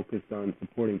to focus on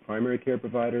supporting primary care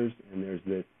providers, and there's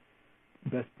this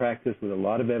best practice with a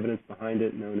lot of evidence behind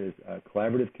it known as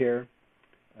collaborative care,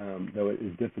 though it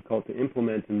is difficult to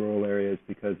implement in rural areas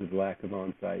because of the lack of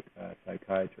on-site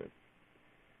psychiatrists.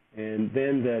 And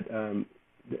then that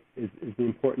is the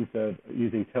importance of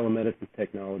using telemedicine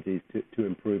technologies to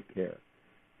improve care,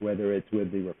 whether it's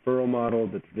with the referral model,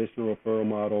 the traditional referral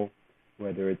model,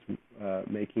 whether it's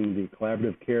making the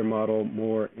collaborative care model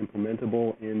more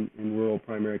implementable in rural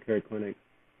primary care clinics,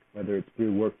 whether it's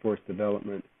through workforce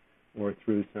development or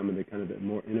through some of the kind of the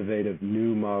more innovative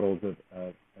new models of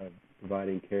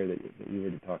providing care that you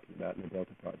were talking about in the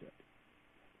Delta Project.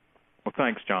 Well,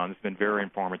 thanks, John. It's been very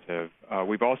informative.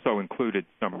 We've also included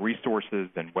some resources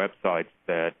and websites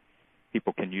that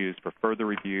people can use for further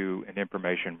review and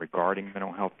information regarding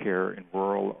mental health care in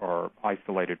rural or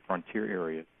isolated frontier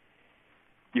areas.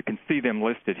 You can see them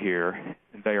listed here,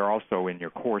 and they are also in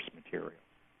your course material.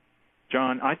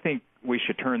 John, I think we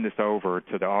should turn this over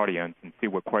to the audience and see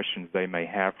what questions they may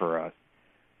have for us.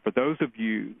 For those of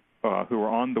you who are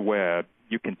on the web,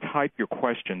 you can type your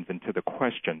questions into the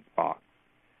questions box.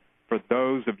 For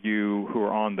those of you who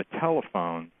are on the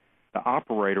telephone, the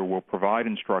operator will provide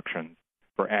instructions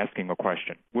for asking a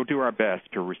question. We'll do our best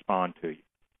to respond to you.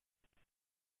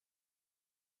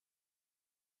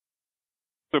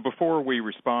 So before we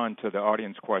respond to the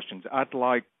audience questions, I'd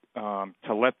like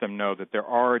to let them know that there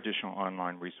are additional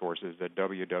online resources at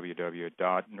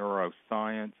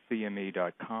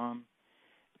www.neuroscienceCME.com.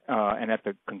 And at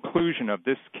the conclusion of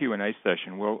this Q&A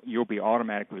session, you'll be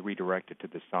automatically redirected to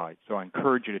the site. So I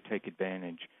encourage you to take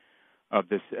advantage of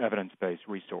this evidence-based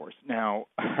resource. Now,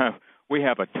 we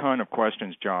have a ton of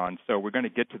questions, John, so we're going to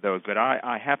get to those. But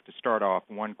I have to start off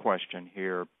one question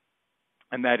here,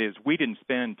 and that is we didn't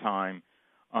spend time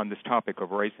on this topic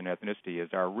of race and ethnicity,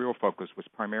 as our real focus was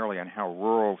primarily on how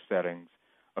rural settings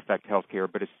affect healthcare,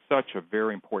 but it's such a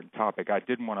very important topic. I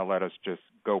didn't want to let us just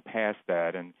go past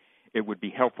that, and it would be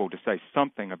helpful to say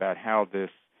something about how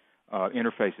this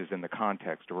interfaces in the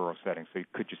context of rural settings. So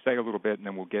could you say a little bit, and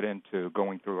then we'll get into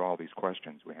going through all these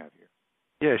questions we have here.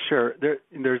 Yeah, sure.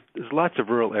 There's lots of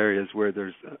rural areas where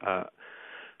there's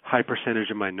high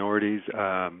percentage of minorities,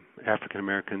 African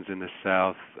Americans in the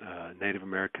South, Native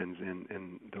Americans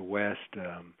in the West,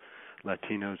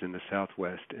 Latinos in the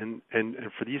Southwest, and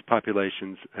for these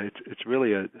populations, it's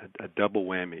really a double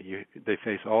whammy. They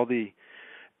face all the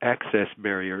access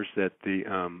barriers that the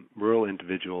rural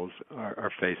individuals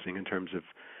are facing in terms of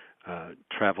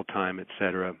travel time, et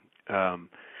cetera.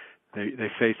 They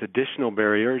face additional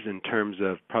barriers in terms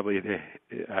of probably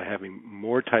having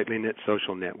more tightly knit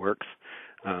social networks.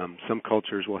 Some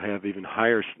cultures will have even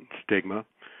higher stigma,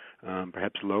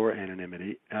 perhaps lower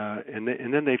anonymity, and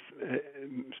then they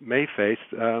may face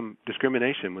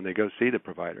discrimination when they go see the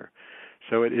provider.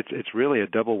 So it's really a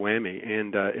double whammy,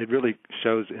 and it really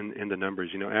shows in the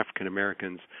numbers. African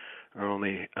Americans are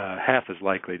only half as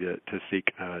likely to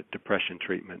seek depression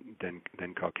treatment than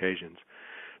Caucasians.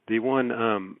 The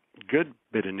one good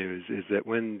bit of news is that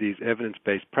when these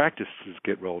evidence-based practices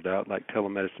get rolled out, like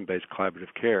telemedicine-based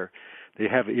collaborative care, they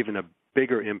have even a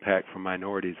bigger impact for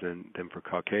minorities than for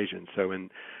Caucasians. So in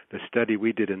the study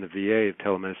we did in the VA of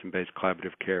telemedicine-based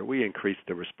collaborative care, we increased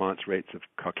the response rates of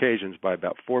Caucasians by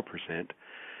about 4%,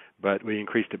 but we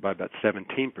increased it by about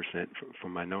 17% for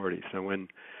minorities. So when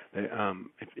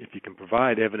if you can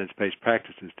provide evidence-based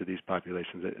practices to these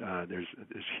populations, there's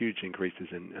huge increases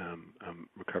in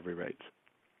recovery rates.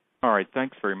 All right,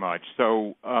 thanks very much.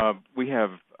 So we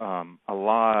have a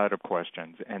lot of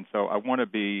questions, and so I want to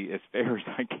be as fair as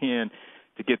I can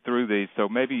to get through these. So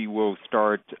maybe we'll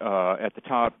start at the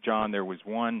top. John, there was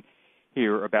one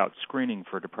here about screening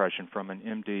for depression from an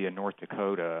MD in North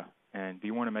Dakota. And do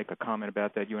you want to make a comment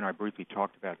about that? You and I briefly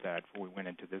talked about that before we went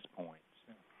into this point.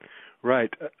 So.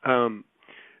 Right.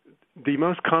 The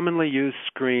most commonly used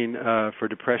screen for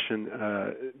depression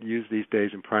used these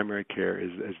days in primary care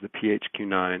is the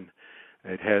PHQ-9.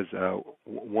 It has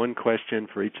one question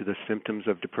for each of the symptoms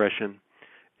of depression,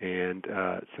 and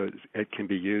so it can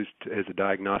be used as a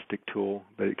diagnostic tool,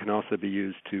 but it can also be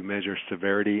used to measure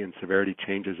severity, and severity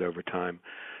changes over time.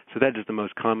 So that is the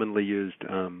most commonly used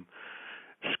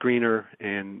screener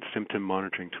and symptom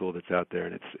monitoring tool that's out there,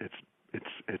 and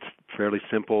it's fairly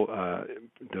simple.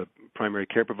 The primary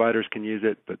care providers can use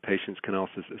it, but patients can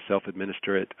also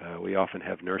self-administer it. We often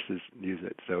have nurses use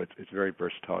it, so it's a very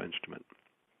versatile instrument.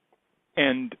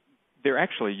 And there are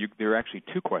actually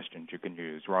two questions you can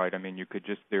use, right? I mean,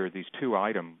 there are these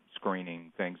 2-item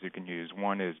screening things you can use.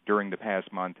 One is, during the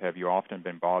past month, have you often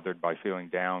been bothered by feeling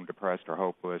down, depressed, or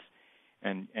hopeless?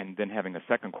 And then having a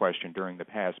second question, during the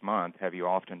past month, have you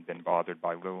often been bothered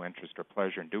by little interest or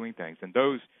pleasure in doing things? And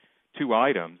those 2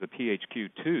 items, the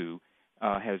PHQ-2,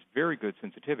 has very good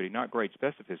sensitivity, not great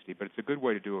specificity, but it's a good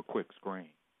way to do a quick screen.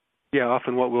 Yeah,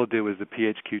 often what we'll do is the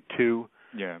PHQ-2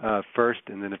 first,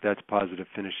 and then if that's positive,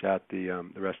 finish out the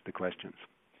rest of the questions.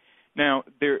 Now,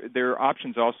 there are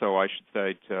options also, I should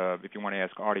say, if you want to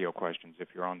ask audio questions if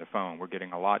you're on the phone. We're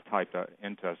getting a lot typed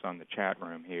into us on the chat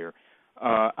room here.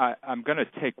 I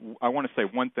want to say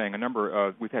one thing.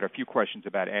 We've had a few questions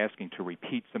about asking to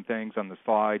repeat some things on the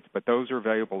slides, but those are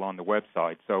available on the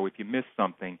website. So if you miss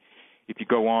something, if you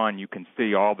go on, you can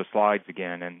see all the slides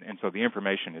again, and so the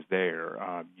information is there.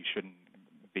 You shouldn't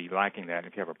be lacking that.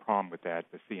 If you have a problem with that,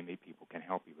 the CME people can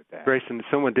help you with that. Grayson,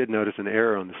 someone did notice an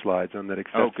error on the slides on that.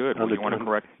 Oh, good. Well, you want to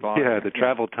correct the slide? Yeah, the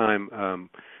travel time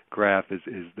graph is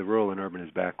the rural and urban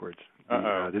is backwards.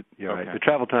 Okay. The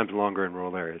travel time is longer in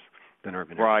rural areas than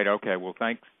urban areas. Right, okay. Well,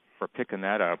 thanks for picking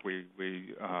that up. We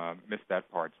missed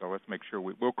that part, so let's make sure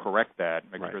we'll correct that,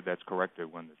 make sure that's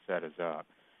corrected when the set is up.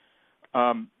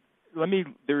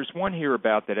 There's one here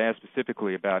about that asks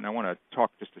specifically about, and I want to talk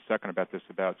just a second about this,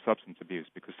 about substance abuse,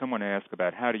 because someone asked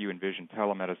about how do you envision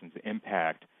telemedicine's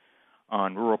impact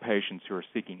on rural patients who are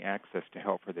seeking access to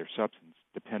help for their substance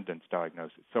dependence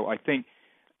diagnosis. So I think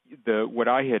what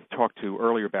I had talked to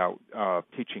earlier about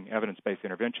teaching evidence-based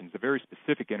interventions, a very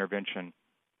specific intervention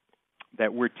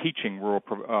that we're teaching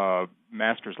rural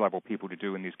master's level people to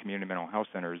do in these community mental health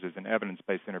centers is an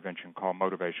evidence-based intervention called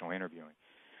motivational interviewing,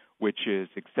 which is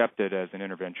accepted as an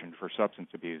intervention for substance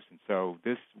abuse. And so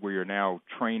we are now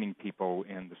training people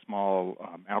in the small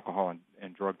alcohol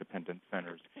and drug-dependent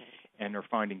centers, and are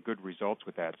finding good results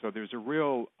with that. So there's a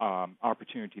real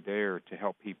opportunity there to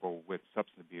help people with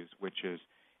substance abuse, which is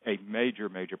a major,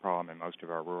 major problem in most of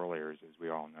our rural areas, as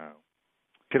we all know.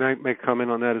 Can I make a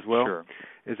comment on that as well? Sure.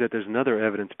 Is that there's another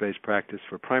evidence-based practice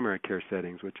for primary care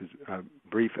settings, which is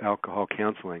brief alcohol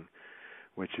counseling,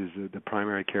 which is the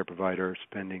primary care provider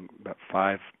spending about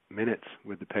 5 minutes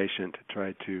with the patient to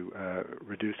try to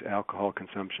reduce alcohol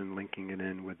consumption, linking it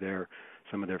in with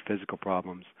some of their physical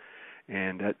problems.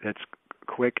 And that's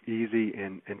quick, easy,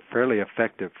 and fairly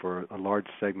effective for a large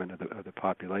segment of the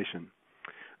population.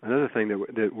 Another thing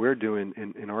that we're doing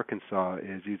in Arkansas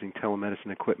is using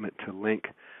telemedicine equipment to link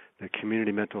the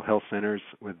community mental health centers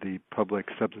with the public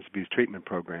substance abuse treatment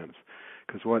programs.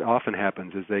 Because what often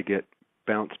happens is they get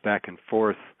bounced back and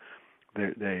forth.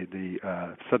 The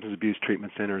substance abuse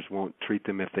treatment centers won't treat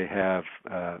them if they have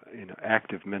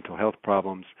active mental health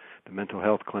problems. The mental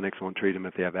health clinics won't treat them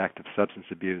if they have active substance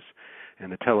abuse.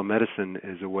 And the telemedicine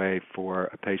is a way for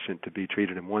a patient to be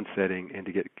treated in one setting and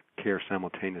to get care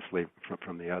simultaneously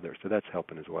from the other. So that's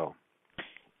helping as well.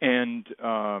 And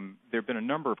there have been a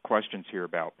number of questions here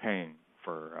about paying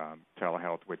for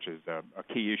telehealth, which is a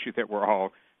key issue that we're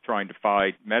all trying to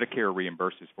fight. Medicare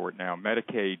reimburses for it now.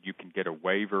 Medicaid, you can get a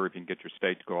waiver if you can get your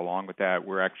state to go along with that.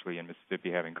 We're actually in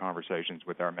Mississippi having conversations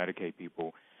with our Medicaid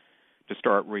people to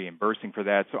start reimbursing for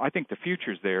that. So I think the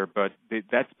future's there, but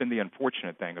that's been the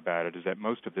unfortunate thing about it, is that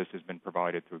most of this has been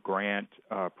provided through grant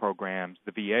programs.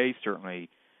 The VA certainly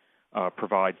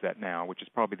provides that now, which is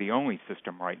probably the only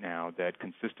system right now that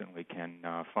consistently can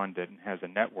fund it and has a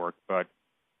network. But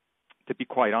to be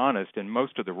quite honest, in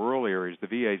most of the rural areas, the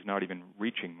VA is not even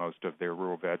reaching most of their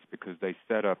rural vets because they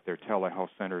set up their telehealth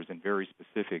centers in very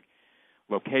specific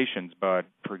locations. But,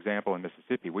 for example, in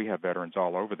Mississippi, we have veterans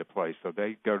all over the place, so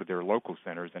they go to their local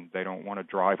centers and they don't want to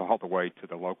drive all the way to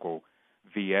the local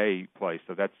VA place,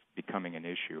 so that's becoming an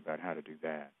issue about how to do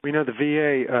that. We know the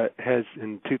VA has,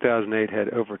 in 2008, had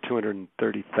over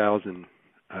 230,000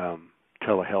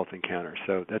 telehealth encounters,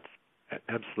 so that's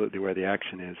absolutely where the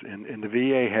action is. And the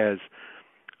VA has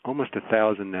almost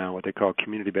 1,000 now, what they call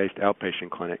community-based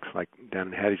outpatient clinics, like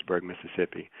down in Hattiesburg,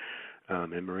 Mississippi,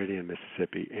 in Meridian,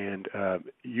 Mississippi. And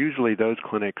usually those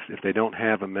clinics, if they don't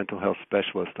have a mental health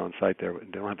specialist on site there,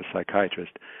 they don't have a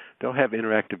psychiatrist, they'll have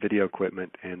interactive video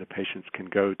equipment, and the patients can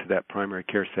go to that primary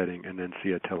care setting and then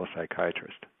see a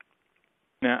telepsychiatrist.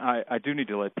 Now, I do need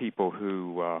to let people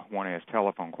who want to ask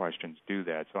telephone questions do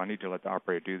that, so I need to let the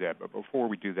operator do that. But before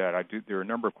we do that, there are a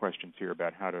number of questions here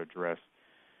about how to address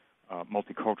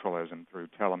multiculturalism through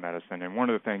telemedicine. And one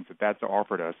of the things that's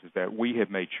offered us is that we have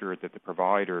made sure that the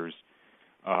providers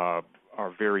are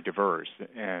very diverse,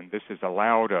 and this has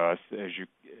allowed us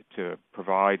to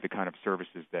provide the kind of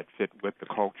services that fit with the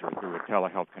culture through a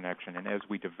telehealth connection. And as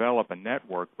we develop a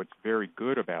network, what's very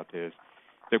good about this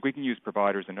that we can use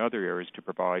providers in other areas to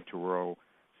provide to rural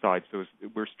sites. So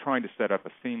we're trying to set up a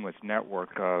seamless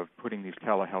network of putting these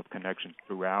telehealth connections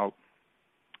throughout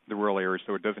the rural areas,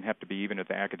 so it doesn't have to be even at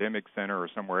the academic center or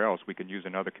somewhere else. We can use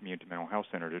another community mental health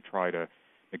center to try to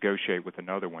negotiate with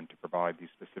another one to provide these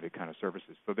specific kind of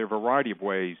services. So there are a variety of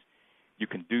ways you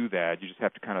can do that. You just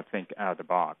have to kind of think out of the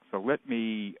box. So let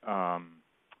me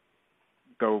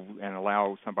go and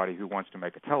allow somebody who wants to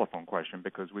make a telephone question,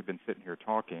 because we've been sitting here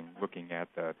talking, looking at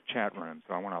the chat room,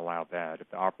 so I want to allow that if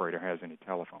the operator has any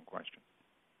telephone questions.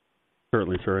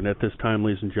 Certainly, sir. And at this time,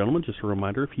 ladies and gentlemen, just a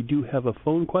reminder, if you do have a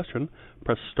phone question,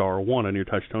 press star 1 on your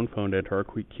touch-tone phone to enter our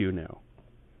quick queue now.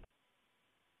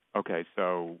 Okay,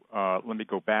 so let me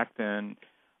go back then.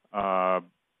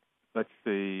 Let's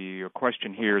see, a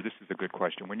question here. This is a good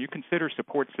question. When you consider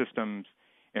support systems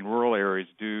in rural areas,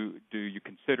 do you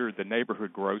consider the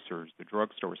neighborhood grocers, the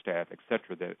drugstore staff, et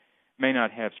cetera, that may not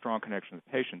have strong connection with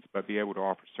patients but be able to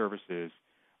offer services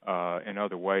in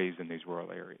other ways in these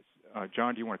rural areas?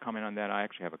 John, do you want to comment on that? I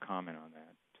actually have a comment on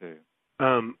that,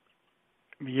 too.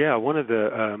 Yeah, one of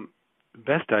the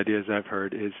best ideas I've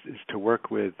heard is to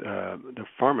work with the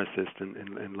pharmacists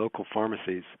and local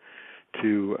pharmacies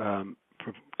to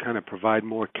kind of provide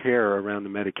more care around the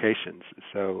medications.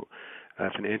 So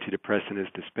if an antidepressant is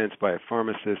dispensed by a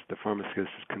pharmacist, the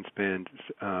pharmacist can spend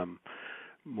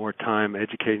more time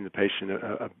educating the patient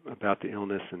about the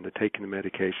illness and taking the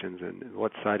medications and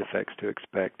what side effects to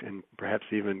expect, and perhaps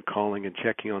even calling and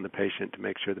checking on the patient to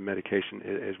make sure the medication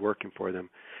is working for them,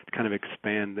 to kind of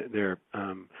expand their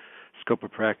scope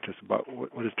of practice about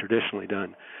what is traditionally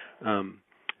done. And,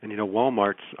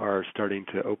 Walmarts are starting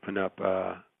to open up.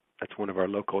 That's one of our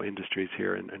local industries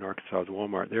here in Arkansas is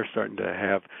Walmart. They're starting to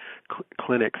have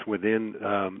clinics within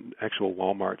actual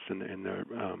Walmarts and their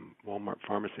Walmart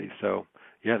pharmacies. So,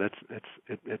 yeah,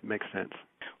 it makes sense.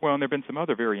 Well, and there have been some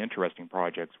other very interesting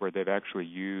projects where they've actually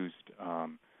used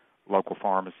local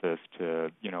pharmacists to,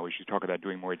 as you talk about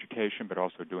doing more education, but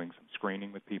also doing some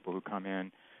screening with people who come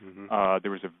in. Mm-hmm.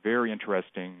 There was a very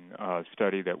interesting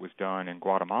study that was done in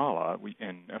Guatemala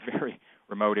in very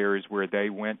remote areas where they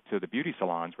went to the beauty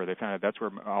salons, where they found out that's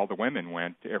where all the women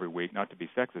went every week, not to be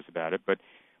sexist about it, but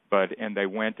they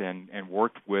went and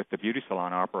worked with the beauty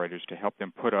salon operators to help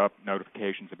them put up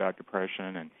notifications about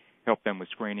depression and help them with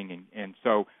screening. And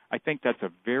so I think that's a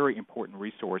very important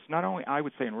resource, not only, I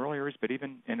would say, in rural areas, but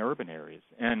even in urban areas.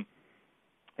 And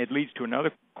it leads to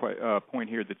another point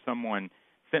here that someone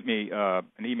sent me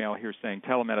an email here saying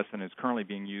telemedicine is currently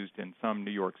being used in some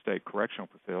New York State correctional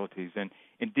facilities. And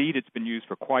indeed, it's been used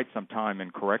for quite some time in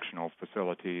correctional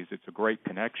facilities. It's a great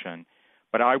connection.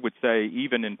 But I would say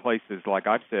even in places, like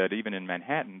I've said, even in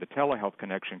Manhattan, the telehealth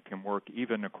connection can work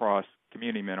even across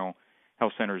community mental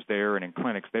health centers there and in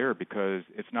clinics there, because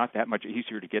it's not that much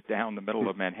easier to get down the middle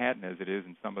of Manhattan as it is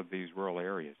in some of these rural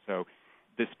areas. So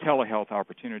this telehealth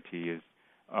opportunity is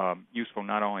useful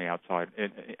not only outside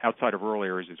of rural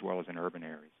areas as well as in urban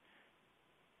areas.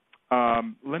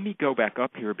 Let me go back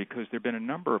up here because there have been a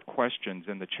number of questions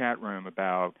in the chat room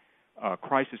about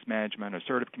crisis management,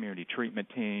 assertive community treatment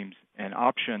teams, and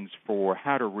options for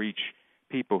how to reach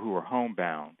people who are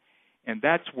homebound. And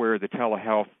that's where the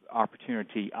telehealth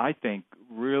opportunity, I think,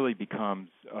 really becomes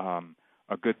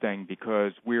a good thing,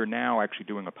 because we're now actually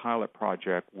doing a pilot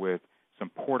project with some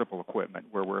portable equipment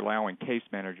where we're allowing case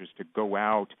managers to go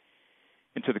out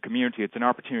into the community. It's an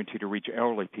opportunity to reach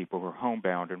elderly people who are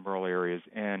homebound in rural areas.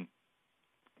 And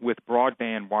with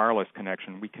broadband wireless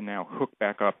connection, we can now hook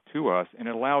back up to us, and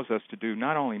it allows us to do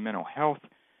not only mental health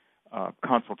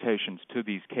consultations to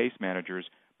these case managers,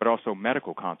 but also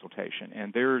medical consultation.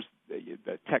 And the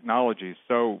technology is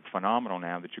so phenomenal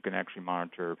now that you can actually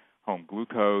monitor home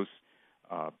glucose,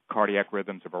 cardiac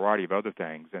rhythms, a variety of other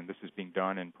things. And this is being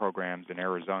done in programs in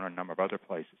Arizona and a number of other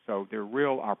places. So there are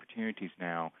real opportunities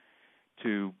now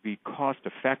to be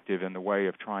cost-effective in the way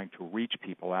of trying to reach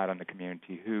people out in the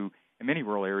community who, in many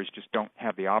rural areas, just don't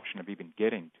have the option of even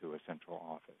getting to a central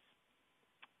office.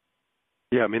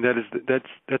 Yeah, I mean,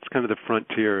 that's kind of the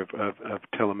frontier of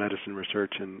telemedicine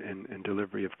research and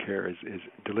delivery of care is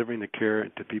delivering the care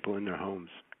to people in their homes.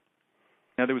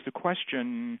 Now, there was a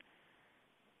question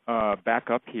back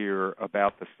up here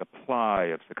about the supply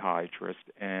of psychiatrists,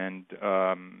 and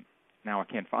now I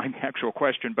can't find the actual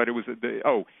question, but it was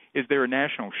is there a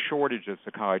national shortage of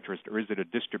psychiatrists, or is it a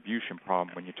distribution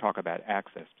problem when you talk about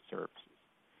access to services?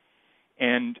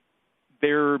 And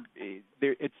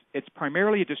it's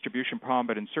primarily a distribution problem,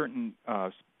 but in certain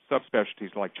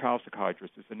subspecialties like child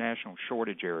psychiatrists, it's a national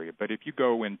shortage area. But if you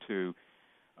go into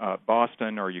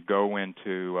Boston or you go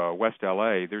into West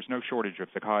L.A., there's no shortage of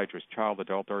psychiatrists, child,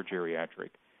 adult, or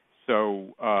geriatric.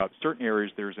 So certain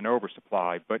areas there's an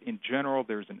oversupply, but in general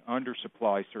there's an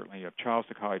undersupply certainly of child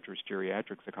psychiatrists,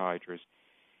 geriatric psychiatrists,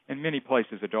 in many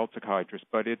places adult psychiatrists,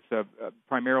 but it's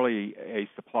primarily a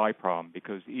supply problem,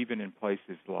 because even in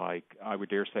places like, I would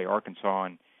dare say, Arkansas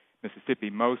and Mississippi,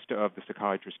 most of the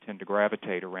psychiatrists tend to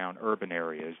gravitate around urban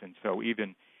areas. And so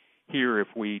even here, if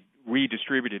we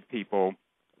redistributed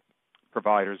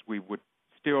providers, we would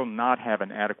still not have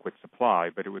an adequate supply,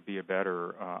 but it would be a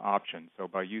better option. So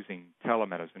by using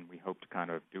telemedicine, we hope to kind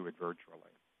of do it virtually.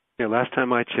 Yeah, last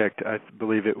time I checked, I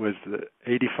believe it was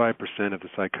 85% of the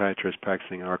psychiatrists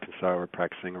practicing in Arkansas were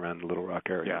practicing around the Little Rock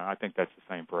area. Yeah, I think that's the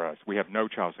same for us. We have no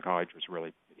child psychiatrists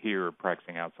really here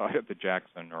practicing outside of the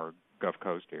Jackson or Gulf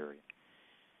Coast area.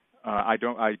 I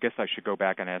guess I should go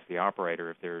back and ask the operator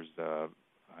if there's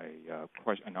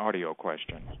an audio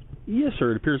question. Yes,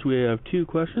 sir. It appears we have two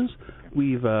questions.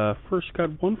 We've first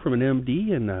got one from an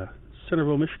MD in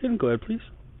Centerville, Michigan. Go ahead, please.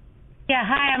 Yeah,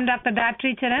 hi, I'm Dr.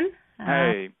 Datri Charan.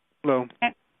 Hey. Hello.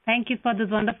 Thank you for this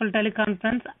wonderful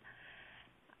teleconference.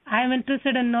 I'm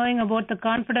interested in knowing about the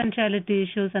confidentiality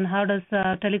issues and how does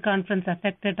teleconference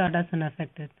affect it or doesn't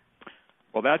affect it.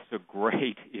 Well, that's a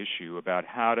great issue about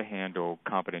how to handle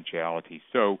confidentiality.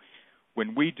 So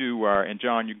when we do and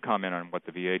John, you can comment on what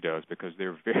the VA does because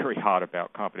they're very hot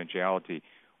about confidentiality.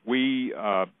 These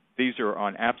are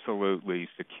on absolutely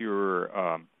secure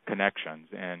connections,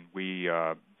 and we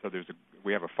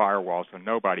have a firewall so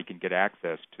nobody can get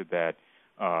access to that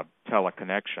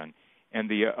teleconnection. And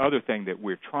the other thing that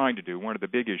we're trying to do, one of the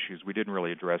big issues we didn't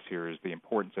really address here, is the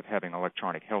importance of having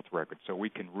electronic health records so we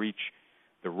can reach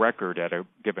the record at a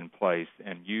given place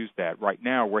and use that. Right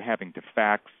now we're having to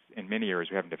fax, in many areas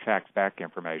we're having to fax back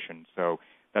information, so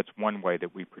that's one way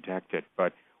that we protect it.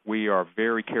 But we are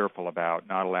very careful about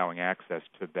not allowing access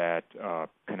to that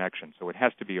connection, so it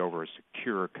has to be over a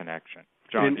secure connection.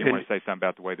 John, do you want to say something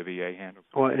about the way the VA handles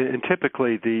it? Well, and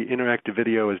typically the interactive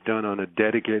video is done on a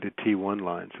dedicated T1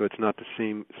 line, so it's not the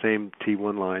same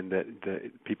T1 line that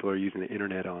people are using the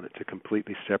Internet on. It's a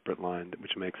completely separate line,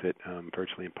 which makes it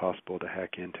virtually impossible to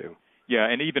hack into. Yeah,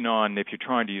 and even if you're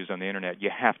trying to use on the Internet, you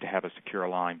have to have a secure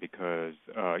line because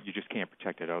you just can't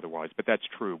protect it otherwise. But that's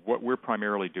true. What we're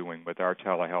primarily doing with our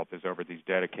telehealth is over these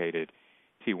dedicated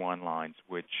T1 lines,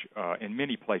 which in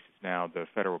many places now the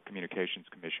Federal Communications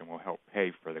Commission will help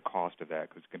pay for the cost of that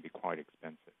because it can be quite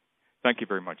expensive. Thank you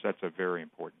very much. That's a very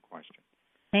important question.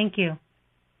 Thank you.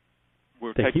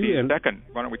 We'll take the second.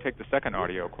 Why don't we take the second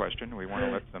audio question? We want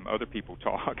to let some other people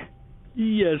talk.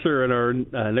 Yes, sir. And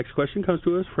our next question comes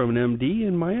to us from an MD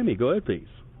in Miami. Go ahead, please.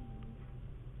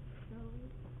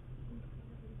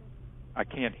 I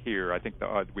can't hear. I think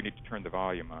we need to turn the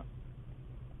volume up.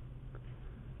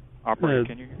 Operator,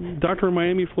 can you hear me? Doctor in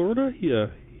Miami, Florida,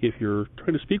 if you're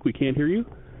trying to speak, we can't hear you.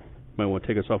 Might want to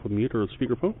take us off of mute or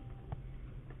speakerphone.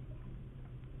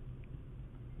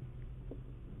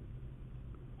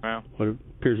 Well, it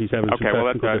appears he's having some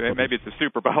well, maybe it's a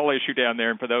Super Bowl issue down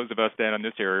there, and for those of us down in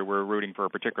this area, we're rooting for a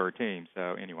particular team.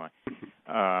 So anyway,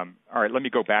 all right, let me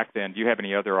go back then. Do you have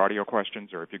any other audio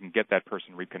questions, or if you can get that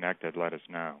person reconnected, let us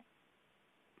know.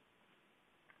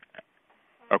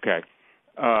 Okay.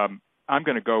 I'm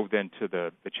going to go then to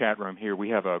the chat room here. We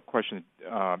have a question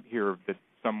here that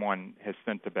someone has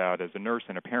sent about, as a nurse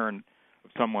and a parent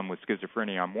of someone with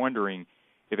schizophrenia, I'm wondering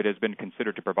if it has been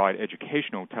considered to provide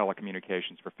educational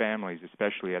telecommunications for families,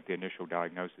 especially at the initial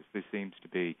diagnosis. This seems to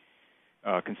be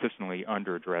consistently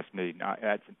under-addressed need. Now,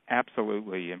 that's an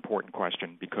absolutely important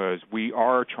question, because we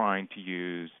are trying to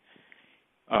use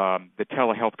the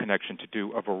telehealth connection to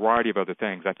do a variety of other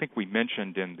things. I think we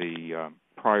mentioned in the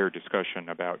prior discussion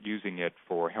about using it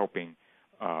for helping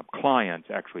clients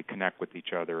actually connect with each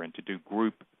other and to do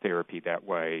group therapy that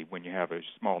way when you have a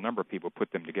small number of people,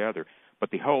 put them together. But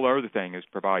the whole other thing is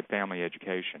provide family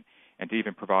education and to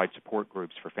even provide support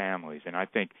groups for families. And I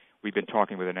think we've been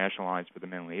talking with the National Alliance for the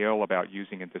Mentally Ill about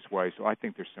using it this way, so I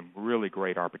think there's some really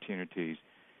great opportunities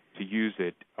to use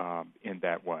it in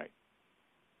that way.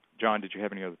 John, did you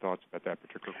have any other thoughts about that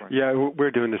particular question? Yeah, we're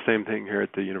doing the same thing here at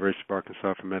the University of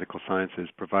Arkansas for Medical Sciences,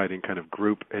 providing kind of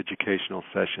group educational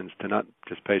sessions to not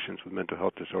just patients with mental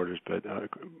health disorders, but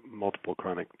multiple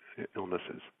chronic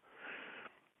illnesses.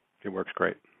 It works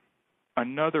great.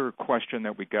 Another question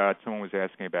that we got, someone was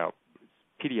asking about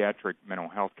pediatric mental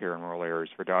health care in rural areas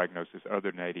for diagnosis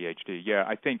other than ADHD. Yeah,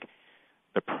 I think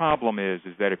the problem is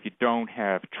that if you don't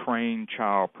have trained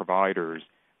child providers,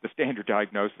 the standard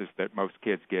diagnosis that most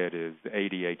kids get is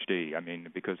ADHD. I mean,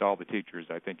 because all the teachers,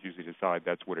 I think, usually decide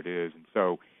that's what it is. And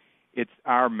so it's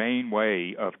our main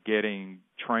way of getting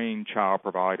trained child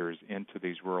providers into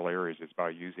these rural areas is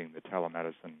by using the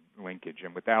telemedicine linkage.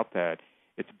 And without that,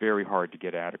 it's very hard to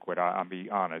get adequate, I'll be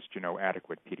honest,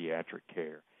 adequate pediatric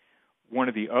care. One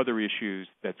of the other issues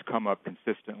that's come up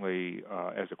consistently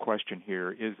as a question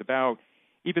here is about,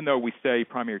 even though we say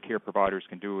primary care providers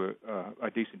can do a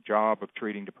decent job of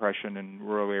treating depression in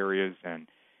rural areas, and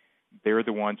they're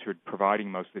the ones who are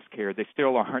providing most of this care, they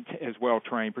still aren't as well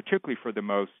trained, particularly for the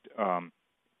most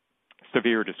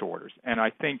severe disorders. And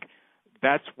I think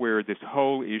that's where this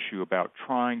whole issue about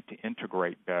trying to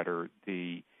integrate better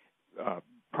the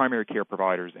primary care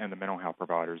providers and the mental health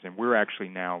providers, and we're actually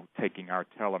now taking our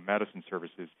telemedicine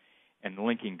services and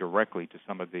linking directly to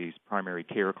some of these primary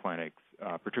care clinics,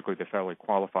 particularly the federally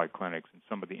qualified clinics and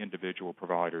some of the individual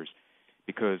providers,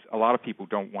 because a lot of people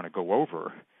don't want to go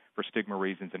over, for stigma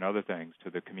reasons and other things, to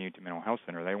the community mental health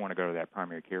center. They want to go to that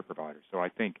primary care provider. So I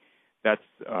think that's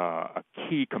a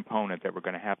key component that we're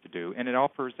going to have to do, and it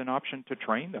offers an option to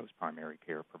train those primary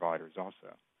care providers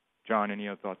also. John, any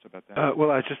other thoughts about that?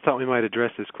 Well, I just thought we might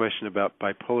address this question about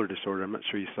bipolar disorder. I'm not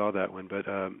sure you saw that one, but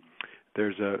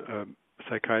there's a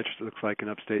psychiatrist, it looks like, in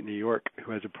upstate New York,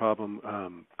 who has a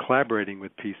problem collaborating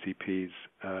with PCPs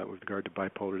with regard to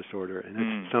bipolar disorder, and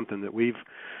it's something that we've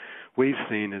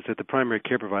seen is that the primary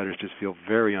care providers just feel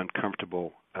very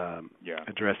uncomfortable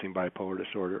addressing bipolar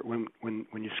disorder. When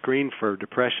you screen for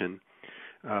depression,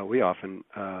 we often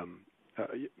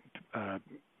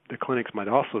the clinics might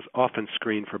also often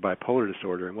screen for bipolar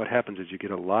disorder, and what happens is you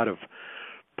get a lot of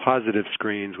positive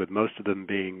screens, with most of them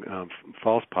being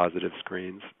false positive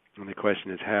screens. And the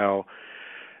question is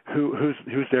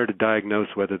who's there to diagnose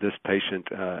whether this patient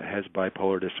has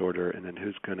bipolar disorder, and then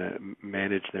who's going to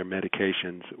manage their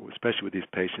medications, especially with these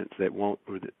patients that won't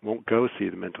go see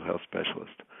the mental health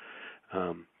specialist.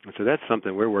 And so that's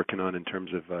something we're working on in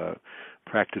terms of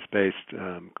practice-based,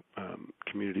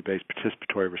 community-based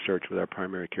participatory research with our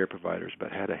primary care providers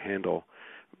about how to handle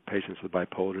patients with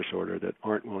bipolar disorder that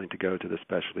aren't willing to go to the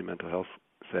specialty mental health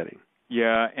setting.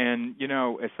 Yeah, and,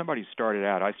 as somebody started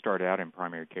out, I started out in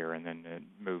primary care and then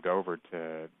moved over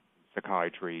to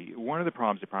psychiatry. One of the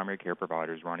problems that primary care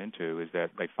providers run into is that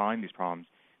they find these problems,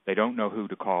 they don't know who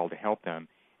to call to help them,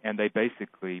 and they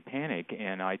basically panic,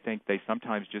 and I think they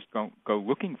sometimes just don't go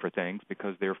looking for things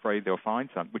because they're afraid they'll find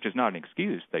something, which is not an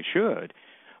excuse. They should.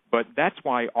 But that's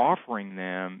why offering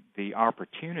them the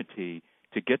opportunity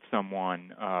to get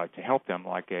someone to help them,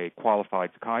 like a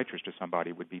qualified psychiatrist or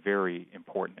somebody, would be very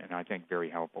important and I think very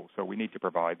helpful. So we need to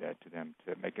provide that to them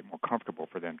to make it more comfortable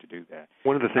for them to do that.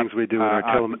 One of the things we do in our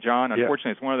John,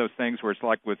 unfortunately, it's one of those things where it's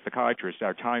like with psychiatrists,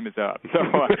 our time is up. So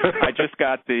I just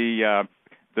got the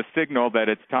signal that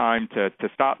it's time to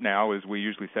stop now, as we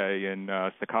usually say in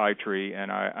psychiatry.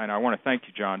 And I want to thank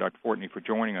you, John, Dr. Fortney, for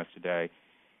joining us today.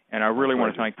 And I really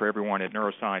want to thank for everyone at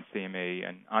NeuroscienceCME.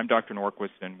 And I'm Dr. Norquist,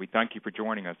 and we thank you for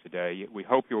joining us today. We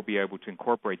hope you'll be able to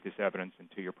incorporate this evidence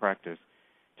into your practice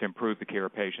to improve the care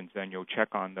of patients, and you'll check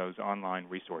on those online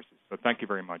resources. So thank you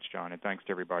very much, John, and thanks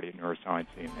to everybody at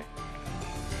NeuroscienceCME.